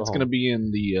 $102. That's going to be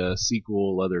in the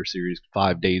sequel other series,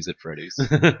 5 Days at Freddy's.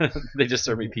 They just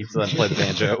serve me pizza and play the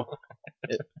banjo.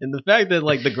 And the fact that,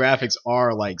 like, the graphics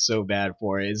are, like, so bad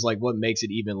for it is, like, what makes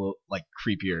it even, like,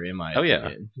 creepier in my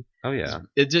opinion. Oh yeah.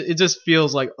 It just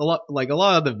feels like a lot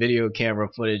of the video camera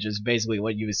footage is basically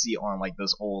what you would see on, like,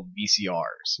 those old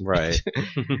VCRs. Right.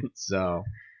 So,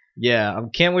 yeah, I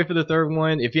can't wait for the third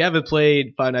one. If you haven't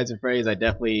played Five Nights at Freddy's, I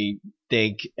definitely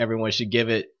think everyone should give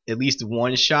it at least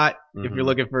one shot if you're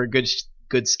looking for a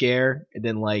good scare. And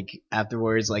then, like,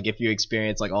 afterwards, like, if you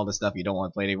experience, like, all the stuff you don't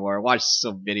want to play anymore, watch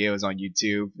some videos on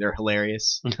YouTube. They're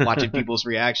hilarious. Watching people's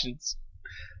reactions.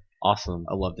 Awesome.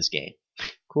 I love this game.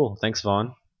 Cool. Thanks,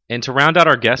 Vaughn. And to round out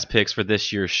our guest picks for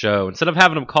this year's show, instead of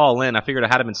having them call in, I figured I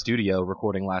had him in studio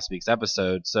recording last week's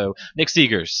episode. So, Nick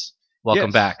Seegers, welcome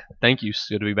Yes. back. Thank you. It's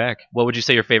good to be back. What would you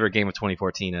say your favorite game of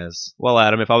 2014 is? Well,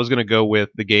 Adam, if I was going to go with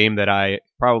the game that I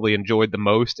probably enjoyed the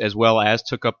most as well as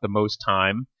took up the most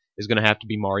time, is going to have to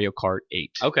be Mario Kart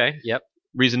 8. Okay. Yep.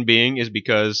 Reason being is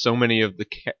because so many of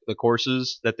the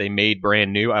courses that they made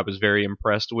brand new, I was very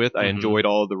impressed with. I enjoyed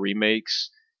all of the remakes.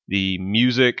 The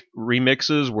music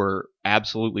remixes were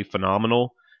absolutely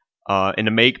phenomenal. And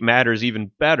to make matters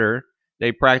even better,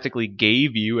 they practically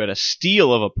gave you at a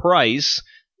steal of a price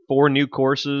 4 new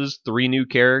courses, 3 new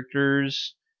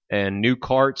characters, and new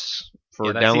carts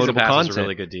for that season downloadable pass content. was a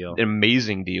really good deal. An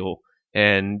amazing deal.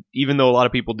 And even though a lot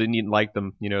of people didn't even like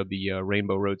them, the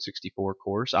Rainbow Road 64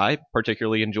 course, I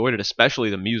particularly enjoyed it, especially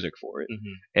the music for it.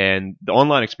 And the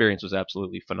online experience was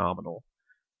absolutely phenomenal.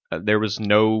 There was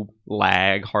no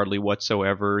lag hardly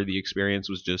whatsoever. The experience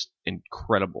was just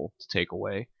incredible to take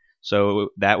away. So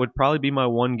that would probably be my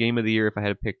one game of the year if I had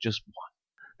to pick just one.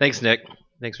 Thanks, Nick.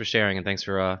 Thanks for sharing and thanks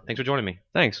for joining me.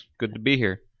 Thanks. Good to be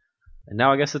here. And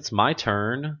now I guess it's my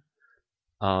turn.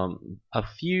 About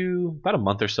a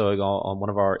month or so ago, on one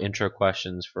of our intro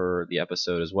questions for the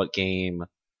episode is, what game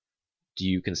do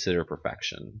you consider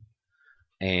perfection?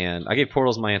 And I gave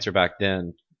Portals my answer back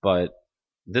then, but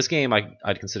this game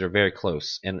I'd consider very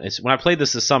close. And when I played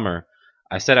this summer,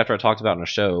 I said after I talked about it on a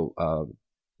show,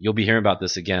 you'll be hearing about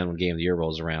this again when Game of the Year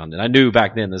rolls around. And I knew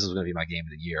back then this was going to be my Game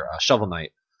of the Year. Shovel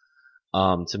Knight,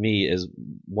 to me, is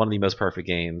one of the most perfect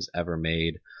games ever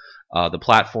made. The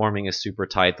platforming is super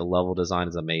tight. The level design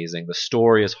is amazing. The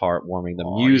story is heartwarming.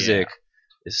 The music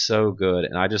is so good.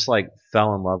 And I just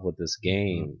fell in love with this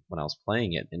game when I was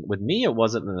playing it. And with me, it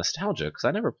wasn't the nostalgia because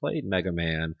I never played Mega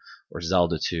Man or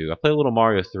Zelda 2. I played a little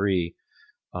Mario 3.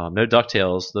 No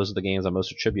DuckTales. Those are the games I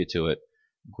most attribute to it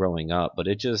growing up. But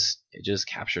it just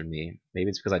captured me. Maybe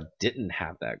it's because I didn't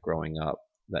have that growing up,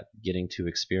 that getting to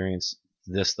experience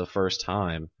this the first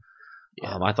time.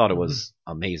 I thought it was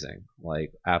amazing,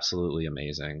 absolutely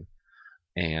amazing.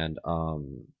 And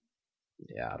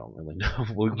I don't really know.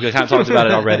 We kind of talked about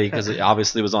it already because it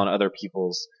obviously was on other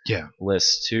people's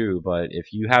lists too. But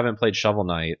if you haven't played Shovel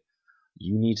Knight,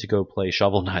 you need to go play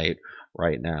Shovel Knight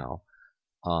right now.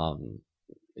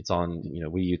 It's on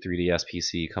Wii U, 3DS,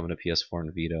 PC, coming to PS4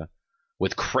 and Vita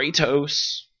with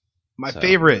Kratos. My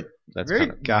favorite. That's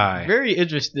guy. Very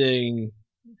interesting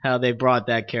how they brought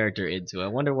that character into it. I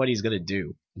wonder what he's gonna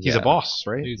do. He's a boss,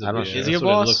 right? Is he a That's boss?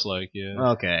 what it looks like,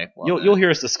 yeah. Okay. Well, You'll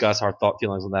hear us discuss our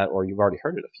feelings on that, or you've already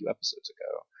heard it a few episodes ago.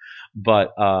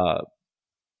 But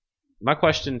my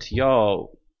question to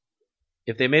y'all: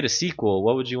 if they made a sequel,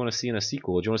 what would you want to see in a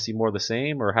sequel? Would you want to see more of the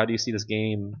same, or how do you see this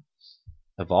game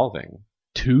evolving?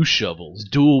 2 shovels,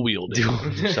 dual wielding.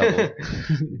 Shovel.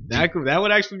 that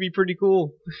would actually be pretty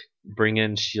cool. Bring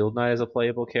in Shield Knight as a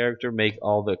playable character. Make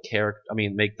all the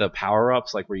make the power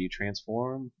ups where you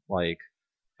transform.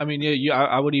 I mean,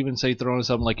 I would even say throw in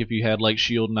something like if you had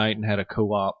Shield Knight and had a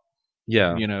co-op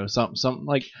Yeah. You know, something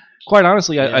like. Quite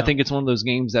honestly, I think it's one of those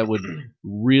games that would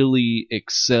really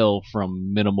excel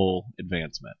from minimal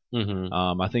advancement.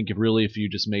 Mm-hmm. I think if you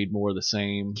just made more of the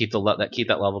same, keep that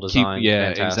level design.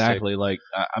 Fantastic. Exactly. Like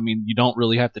I mean, you don't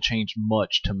really have to change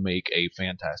much to make a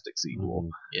fantastic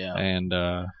sequel. Yeah, and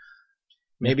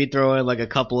maybe throw in like a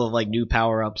couple of like new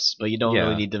power ups, but you don't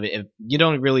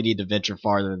really need to venture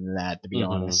farther than that, to be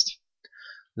honest.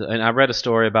 And I read a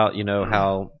story about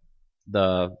how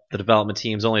the development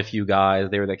team's only a few guys.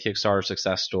 They were the Kickstarter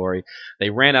success story. They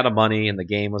ran out of money and the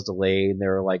game was delayed. And they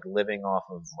were like living off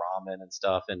of ramen and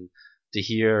stuff. And to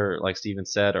hear, like Steven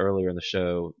said earlier in the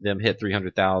show, them hit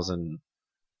 300,000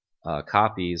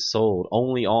 copies sold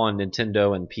only on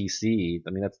Nintendo and PC.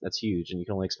 I mean, that's huge, and you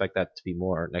can only expect that to be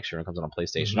more next year when it comes out on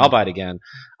PlayStation. I'll buy it again.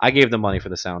 I gave them money for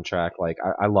the soundtrack. Like,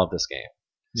 I love this game.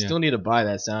 Still need to buy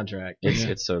that soundtrack.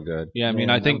 It's so good. Yeah, I mean,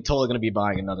 I think I'm totally going to be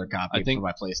buying another copy for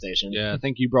my PlayStation. Yeah, I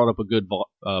think you brought up a good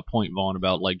point, Vaughn,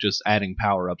 about like just adding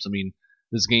power-ups. I mean,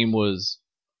 this game was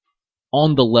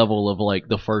on the level of like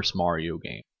the first Mario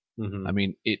game. Mm-hmm. I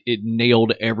mean, it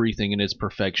nailed everything in its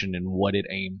perfection and what it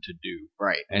aimed to do.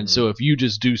 Right. And so if you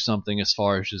just do something as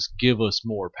far as just give us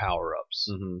more power-ups,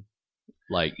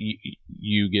 like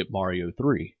you get Mario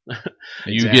 3,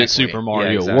 you get Super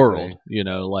Mario World,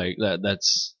 like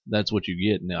that's what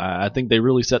you get. And I think they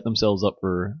really set themselves up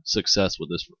for success with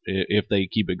this if they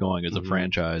keep it going as a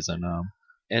franchise. And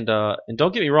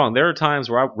don't get me wrong, there are times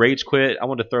where I rage quit. I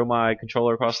wanted to throw my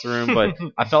controller across the room, but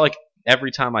I felt like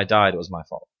every time I died, it was my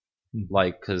fault.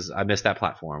 Like, because I missed that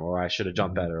platform, or I should have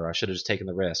jumped better, or I should have just taken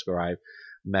the risk, or I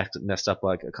messed up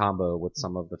like a combo with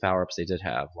some of the power-ups they did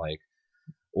have, like,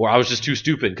 or I was just too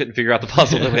stupid, couldn't figure out the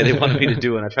puzzle the way they wanted me to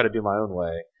do, and I tried to do my own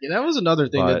way. Yeah, that was another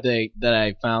thing that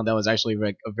I found that was actually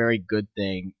like a very good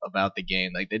thing about the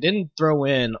game. Like, they didn't throw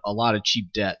in a lot of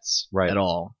cheap deaths at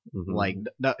all. Like,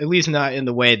 at least not in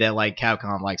the way that like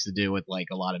Capcom likes to do with like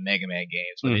a lot of Mega Man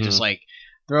games, where they just like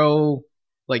throw.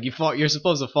 Like, you're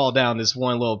supposed to fall down this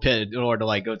one little pit in order to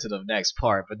like go to the next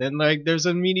part, but then like there's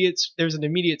an immediate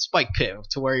spike pit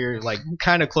to where you're like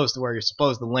kind of close to where you're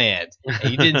supposed to land, and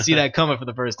you didn't see that coming for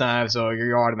the first time, so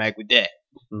you're automatically dead,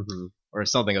 or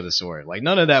something of the sort. Like,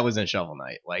 none of that was in Shovel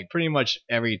Knight. Like, pretty much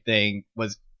everything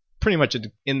was pretty much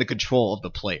in the control of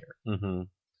the player.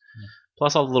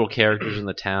 Plus all the little characters in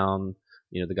the town.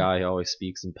 The guy who always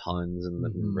speaks in puns and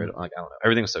like, I don't know,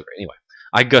 everything was so great. Anyway.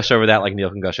 I gush over that like Neil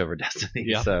can gush over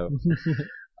Destiny, so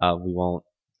we won't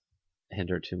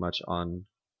hinder too much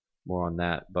more on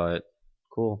that. But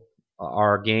cool.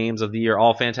 Our games of the year,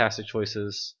 all fantastic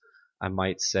choices, I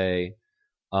might say.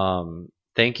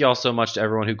 Thank you all so much to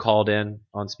everyone who called in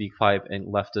on SpeakPipe and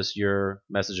left us your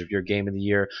message of your game of the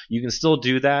year. You can still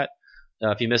do that.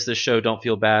 If you missed this show, don't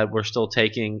feel bad. We're still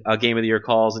taking game of the year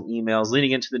calls and emails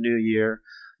leading into the new year.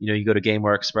 You go to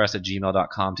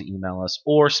GameWareExpress@gmail.com to email us,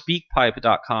 or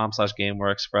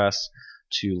SpeakPipe.com/GameWareExpress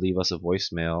to leave us a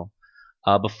voicemail.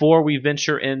 Before we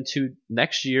venture into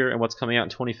next year and what's coming out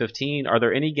in 2015, are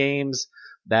there any games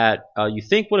that you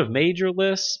think would have made your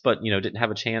list, but didn't have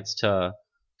a chance to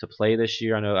play this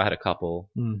year? I know I had a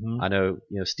couple. I know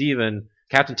Steven,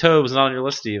 Captain Toad was not on your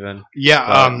list, Steven.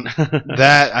 Yeah,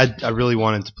 that I really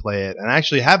wanted to play it, and I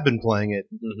actually have been playing it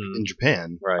in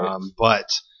Japan. Right. But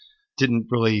didn't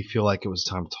really feel like it was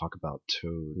time to talk about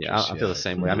Toad. Yeah, I feel the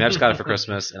same way. I mean, I just got it for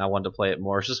Christmas, and I wanted to play it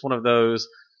more. It's just one of those.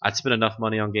 I'd spent enough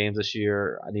money on games this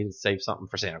year. I needed to save something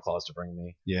for Santa Claus to bring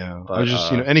me. Yeah, but, I was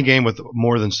just any game with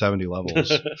more than 70 levels.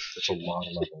 It's a lot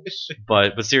of levels.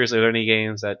 But seriously, are there any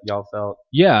games that y'all felt?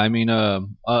 Yeah, I mean, as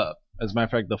a matter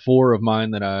of fact, the 4 of mine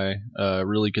that I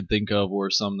really could think of were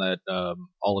some that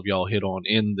all of y'all hit on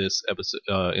in this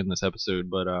episode.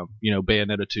 But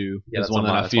Bayonetta 2 is one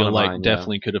that I feel like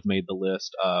definitely could have made the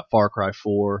list. Far Cry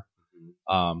 4,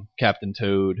 Captain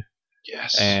Toad,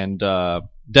 yes, and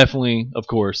definitely, of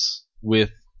course,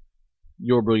 with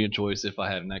your brilliant choice, if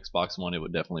I had an Xbox One, it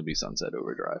would definitely be Sunset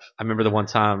Overdrive. I remember the one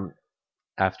time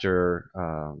after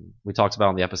we talked about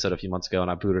on the episode a few months ago, and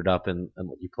I booted up and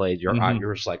you played. You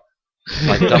were just like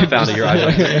dumbfounded, your eyes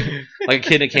like a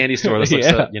kid in a candy store that's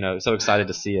so excited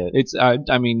to see it. It's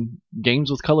I mean,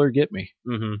 games with color get me.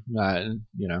 And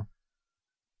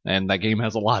that game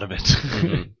has a lot of it,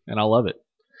 and I love it.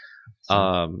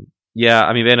 Yeah,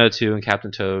 I mean, Bayonetta 2 and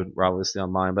Captain Toad were obviously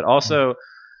on mine, but also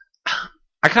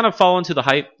I kind of fall into the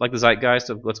hype, like the zeitgeist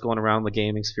of what's going around the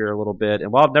gaming sphere a little bit.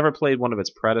 And while I've never played one of its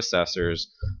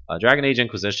predecessors, Dragon Age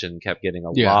Inquisition kept getting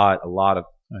a lot of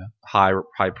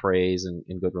high praise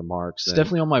and good remarks. It's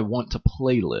definitely on my want to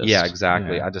play list. Yeah,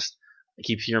 exactly. Yeah. I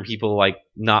keep hearing people like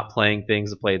not playing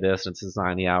things to play this, and it's a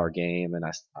 90-hour game, and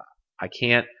I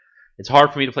can't. It's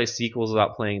hard for me to play sequels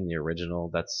without playing the original.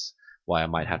 why I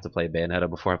might have to play Bayonetta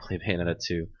before I play Bayonetta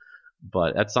 2.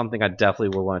 But that's something I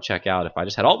definitely would want to check out if I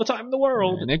just had all the time in the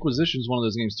world. And Inquisition's one of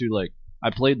those games too. Like I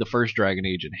played the first Dragon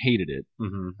Age and hated it.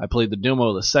 Mm-hmm. I played the demo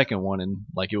of the second one and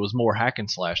like it was more hack and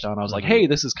slash down. I was like, hey,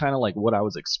 this is kind of like what I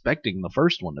was expecting the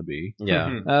first one to be.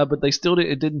 Yeah. But they still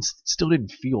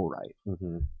didn't feel right.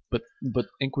 Mm-hmm. But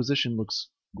Inquisition looks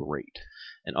great.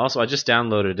 And also, I just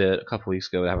downloaded it a couple weeks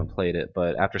ago. I haven't played it,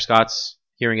 but after Scott's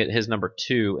hearing it, his number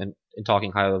 2, and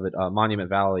talking highly of it, Monument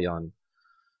Valley on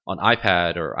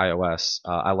iPad or iOS.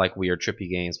 I like weird, trippy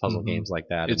games, puzzle games like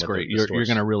that. It's great. You're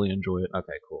going to really enjoy it.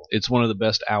 Okay, cool. It's one of the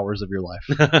best hours of your life.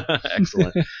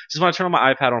 Excellent. Just want to turn on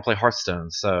my iPad. I want to play Hearthstone.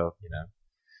 So,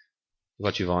 What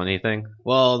about you, Vaughn? Anything?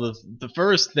 Well, the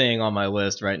first thing on my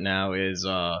list right now is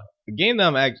a game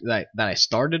that I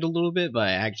started a little bit, but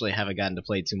I actually haven't gotten to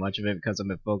play too much of it because I've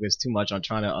been focused too much on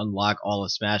trying to unlock all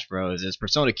of Smash Bros. Is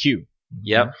Persona Q.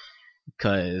 Yep.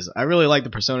 Because I really like the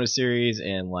Persona series,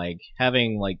 and like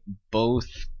having like both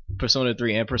Persona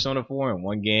 3 and Persona 4 in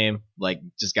one game like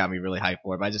just got me really hyped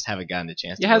for it, but I just haven't gotten the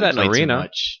chance to had that in play Arena. too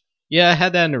much. Yeah, I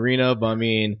had that in Arena, but I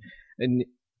mean, and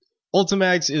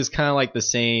Ultimax is kind of like the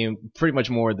same, pretty much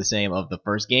more the same of the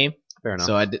first game. Fair enough.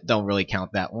 So I don't really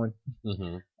count that one.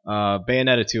 Mm-hmm.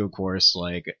 Bayonetta 2, of course,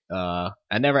 like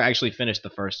I never actually finished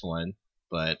the first one,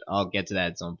 but I'll get to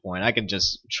that at some point. I can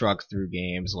just truck through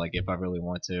games like if I really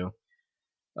want to.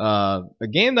 A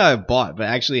game that I bought but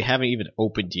actually haven't even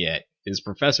opened yet is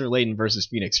Professor Layton versus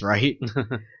Phoenix Wright.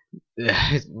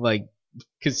 Like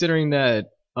considering that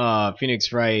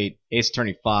Phoenix Wright Ace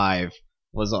Attorney 5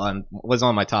 was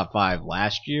on my top 5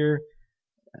 last year,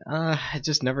 I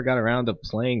just never got around to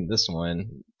playing this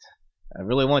one. I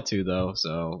really want to though,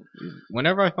 so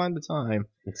whenever I find the time.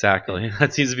 Exactly.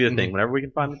 That seems to be the thing. Whenever we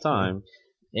can find the time.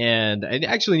 And I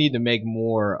actually need to make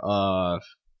more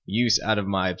use out of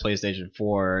my PlayStation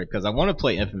 4 because I want to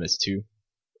play Infamous 2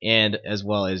 and as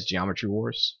well as Geometry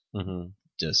Wars. Mm-hmm.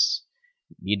 Just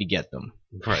need to get them.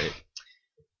 Right.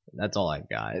 That's all I've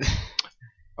got.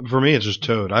 For me, it's just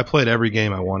Toad. I played every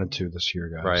game I wanted to this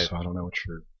year, guys. Right. So I don't know what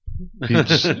you're.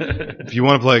 If you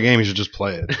want to play a game, you should just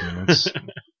play it. It's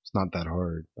not that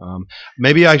hard.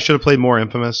 Maybe I should have played more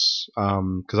Infamous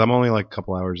because I'm only like a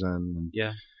couple hours in.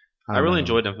 Yeah. I really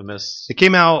enjoyed Infamous. It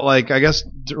came out like I guess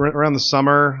around the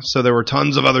summer, so there were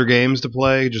tons of other games to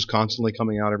play, just constantly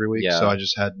coming out every week. Yeah. So I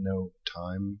just had no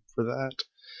time for that.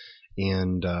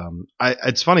 And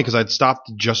it's funny because I'd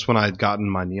stopped just when I'd gotten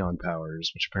my Neon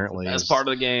powers, which apparently That's is part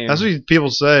of the game. That's what people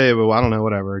say, but I don't know,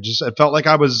 whatever. It felt like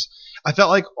I felt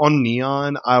like on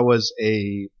Neon I was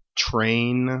a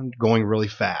train going really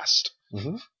fast.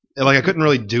 Mm-hmm. Like I couldn't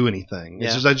really do anything. It's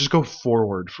Yeah. just I just go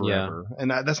forward forever,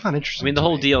 and that's not interesting. I mean, the to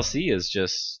whole me. DLC is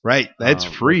just Right, it's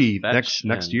free Fetch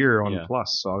next year on yeah.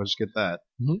 Plus, so I'll just get that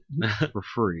for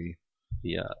free.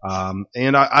 Yeah.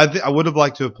 And I would have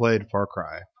liked to have played Far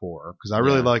Cry 4 because I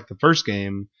really liked the first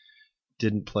game.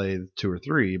 Didn't play 2 or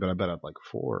 3, but I bet I'd like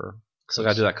 4. So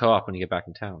gotta do that co-op when you get back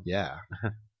in town. Yeah.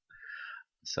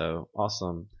 So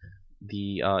awesome.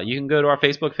 You can go to our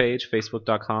Facebook page,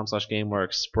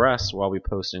 facebook.com/GameWareExpress, where I'll be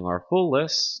posting our full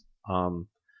list. I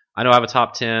know I have a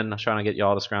top 10. I'm trying to get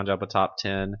y'all to scrounge up a top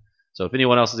 10. So if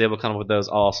anyone else is able to come up with those,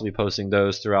 I'll also be posting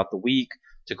those throughout the week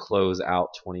to close out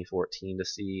 2014 to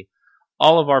see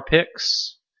all of our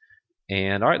picks.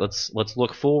 And all right, let's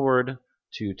look forward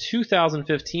to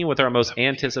 2015 with our most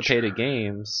anticipated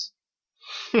games.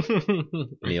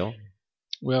 Neil?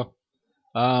 Well,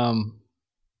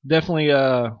 definitely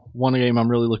one game I'm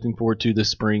really looking forward to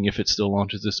this spring, if it still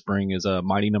launches this spring, is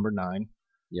Mighty Number 9.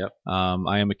 Yep.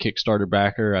 I am a Kickstarter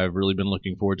backer. I've really been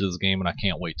looking forward to this game, and I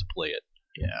can't wait to play it.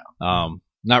 Yeah.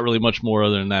 Not really much more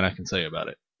other than that I can say about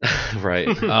it. Right.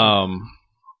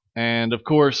 And of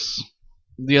course,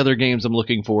 the other games I'm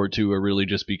looking forward to are really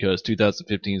just because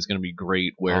 2015 is going to be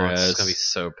great. Whereas it's going to be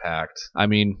so packed. I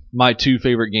mean, my 2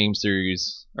 favorite game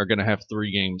series are going to have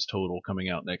 3 games total coming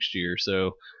out next year.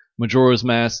 So Majora's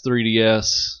Mask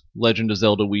 3DS, Legend of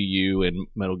Zelda Wii U, and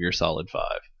Metal Gear Solid 5.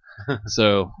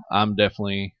 So I'm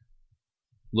definitely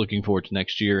looking forward to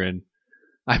next year. And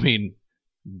I mean,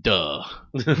 duh.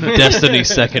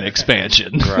 Destiny's second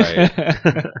expansion. Right.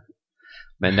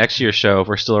 Man, next year's show, if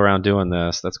we're still around doing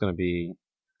this, that's going to be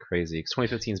crazy. Because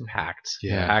 2015 is packed.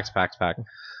 Yeah. Packed.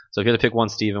 So if you had to pick one,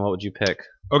 Steven, what would you pick?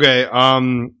 Okay.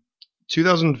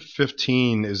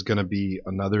 2015 is going to be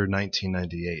another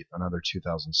 1998, another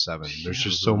 2007. There's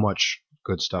just so much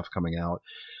good stuff coming out.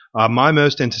 My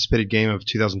most anticipated game of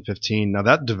 2015. Now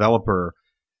that developer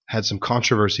had some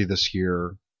controversy this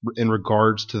year in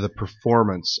regards to the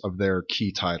performance of their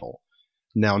key title.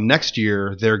 Now, next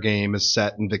year, their game is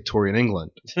set in Victorian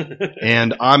England.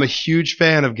 And I'm a huge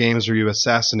fan of games where you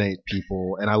assassinate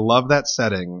people, and I love that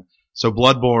setting. So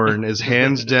Bloodborne is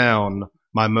hands down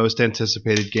my most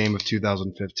anticipated game of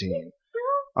 2015.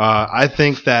 I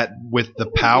think that with the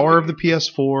power of the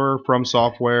PS4, From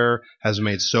Software has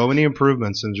made so many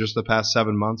improvements in just the past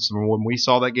 7 months from when we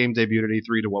saw that game debut at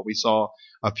E3 to what we saw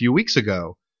a few weeks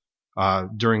ago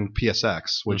during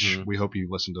PSX, which we hope you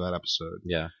listened to that episode.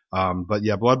 Yeah. But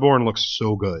yeah, Bloodborne looks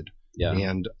so good. Yeah.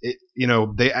 And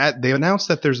they announced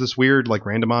that there's this weird like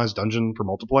randomized dungeon for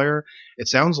multiplayer. It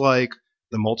sounds like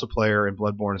the multiplayer in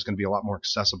Bloodborne is going to be a lot more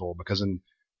accessible because in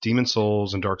Demon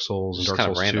Souls and Dark Souls and Just Dark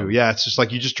kinda Souls random. 2, yeah, it's just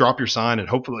like you just drop your sign and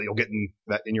hopefully you'll get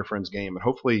in your friend's game, and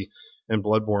hopefully in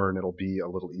Bloodborne it'll be a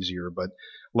little easier. But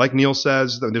like Neil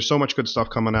says, there's so much good stuff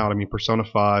coming out. I mean, Persona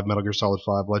 5, Metal Gear Solid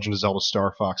 5, Legend of Zelda,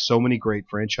 Star Fox, so many great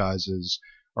franchises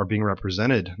are being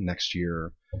represented next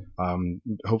year.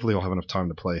 Hopefully I'll have enough time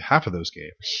to play half of those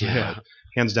games. Yeah. But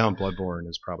hands down, Bloodborne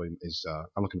is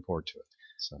I'm looking forward to it.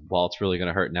 So. Well, it's really going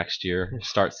to hurt next year.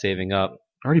 Start saving up.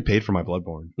 I already paid for my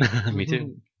Bloodborne. Me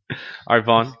too. All right,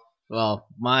 Vaughn. Well,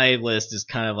 my list is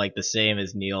kind of like the same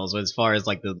as Neil's as far as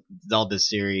like the Zelda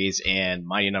series and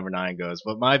Mighty Number 9 goes.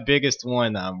 But my biggest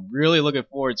one that I'm really looking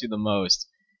forward to the most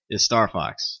is Star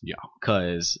Fox. Yeah.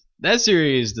 Because that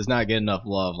series does not get enough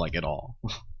love, like, at all.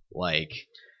 Like...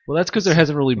 Well, that's because there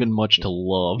hasn't really been much to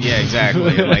love. Yeah,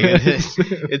 exactly. Like,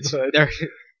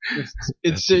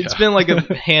 it's been like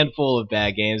a handful of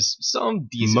bad games. Some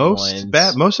decent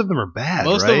ones. Most of them are bad,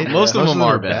 most right? Most of them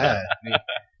are bad.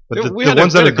 But the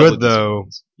ones that are good, though,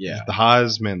 yeah, the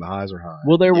highs are high.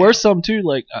 Well, there were some too.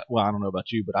 Like, well, I don't know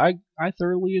about you, but I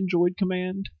thoroughly enjoyed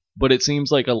Command. But it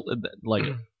seems like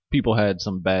people had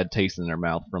some bad taste in their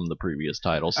mouth from the previous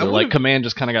title, so like Command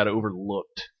just kind of got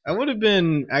overlooked. I would have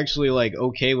been actually like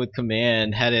okay with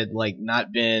Command had it like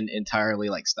not been entirely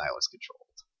like stylus controlled.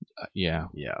 Yeah.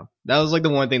 That was like the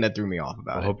one thing that threw me off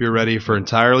about it. I hope you're ready for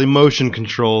entirely motion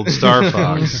controlled Star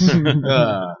Fox.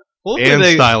 And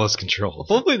stylus control.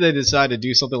 Hopefully they decide to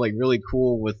do something like really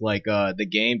cool with like the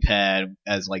gamepad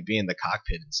as like being the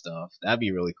cockpit and stuff. That'd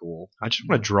be really cool. I just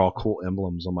want to draw cool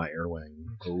emblems on my Airwing.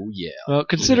 Oh yeah. Well,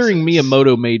 considering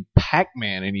Miyamoto made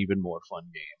Pac-Man an even more fun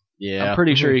game, yeah, I'm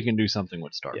pretty sure he can do something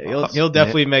with Star Fox. He'll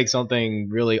definitely make something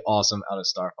really awesome out of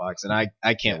Star Fox, and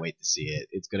I can't wait to see it.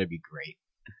 It's gonna be great.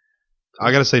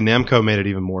 I gotta say, Namco made it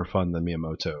even more fun than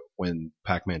Miyamoto when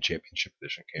Pac-Man Championship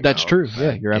Edition came out. That's true.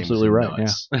 Yeah, you're absolutely right.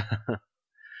 Nuts.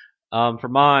 Yeah. For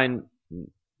mine,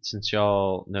 since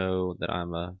y'all know that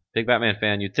I'm a big Batman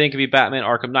fan, you'd think it'd be Batman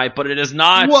Arkham Knight, but it is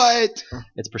not. What?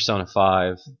 It's Persona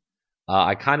 5.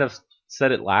 I kind of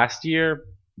said it last year,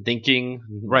 thinking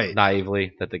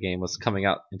naively that the game was coming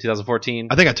out in 2014.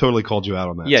 I think I totally called you out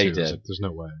on that. Yeah, too. you did. Like, there's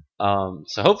no way.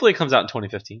 So hopefully it comes out in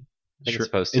 2015. I think it's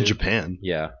supposed to. In Japan.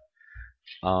 Yeah.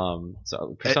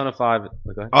 So Persona 5. Go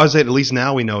ahead. I was saying at least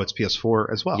now we know it's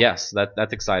PS4 as well. Yes,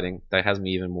 that's exciting. That has me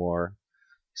even more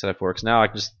excited for it. Because now I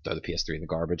can just throw the PS3 in the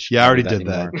garbage. Yeah, I already did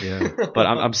that. Yeah. But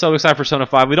I'm so excited for Persona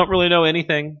 5. We don't really know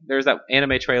anything. There's that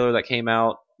anime trailer that came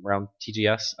out around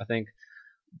TGS, I think.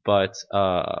 But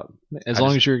as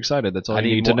long as you're excited, that's all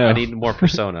you need to know. I need more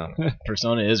Persona.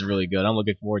 Persona is really good. I'm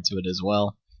looking forward to it as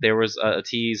well. There was a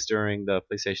tease during the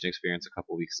PlayStation Experience a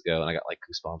couple weeks ago, and I got like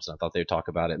goosebumps, and I thought they would talk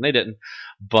about it, and they didn't.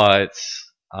 But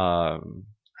Persona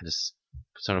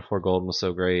 4 Golden was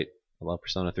so great. I love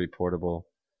Persona 3 Portable.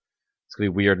 It's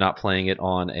gonna be weird not playing it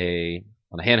on a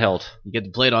handheld. You get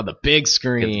to play it on the big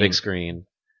screen. Get the big screen.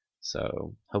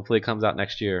 So hopefully it comes out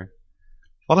next year.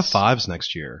 A lot of 5s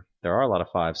next year. There are a lot of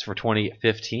 5s for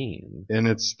 2015. And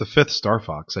it's the 5th Star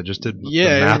Fox. I just did the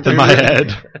math math in my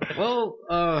head. Well,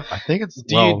 I think it's...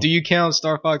 Do you count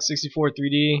Star Fox 64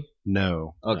 3D?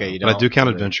 No. Okay, you don't. But I do count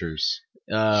Adventures.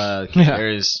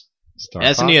 There's Star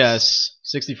SNES,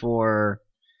 64,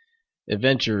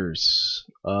 Adventures,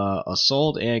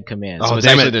 Assault, and Command. So it's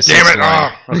damn actually it. the Damn it!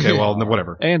 one. Okay, well,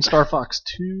 whatever. And Star Fox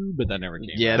 2, but that never came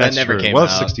out. Yeah, That's that never true. came well,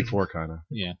 out. Well, 64 kind of.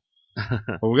 Yeah.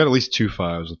 Well, we got at least 2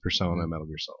 5s with Persona and Metal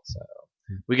Gear Solid. So.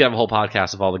 We could have a whole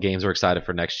podcast of all the games we're excited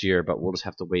for next year, but we'll just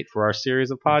have to wait for our series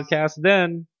of podcasts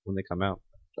then when they come out.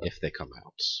 If they come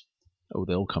out. Oh,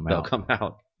 they'll come They'll out. come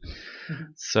out.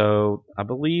 So I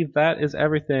believe that is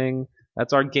everything.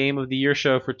 That's our Game of the Year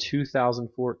show for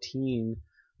 2014.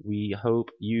 We hope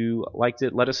you liked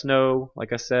it. Let us know,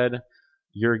 like I said,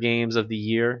 your games of the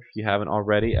year, if you haven't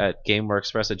already, at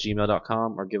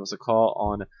GameWareExpress@gmail.com, or give us a call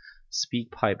on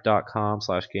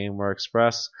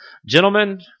speakpipe.com/GameWareExpress.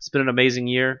 Gentlemen, it's been an amazing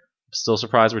year. I'm still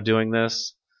surprised we're doing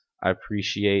this. I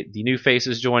appreciate the new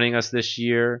faces joining us this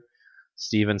year.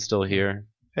 Steven's still here.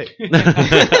 Hey.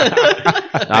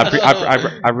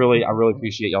 I really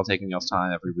appreciate y'all taking y'all's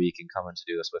time every week and coming to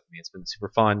do this with me. It's been super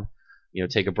fun.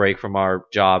 Take a break from our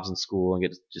jobs and school and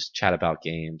get to just chat about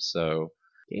games. So,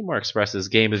 GameWare Express's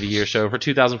Game of the Year show for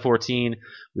 2014.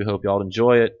 We hope y'all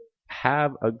enjoy it.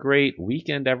 Have a great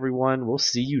weekend, everyone. We'll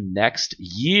see you next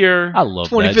year. I love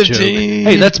that joke.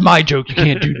 Hey, that's my joke. You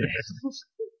can't do that.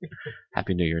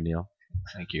 Happy New Year, Neil.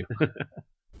 Thank you.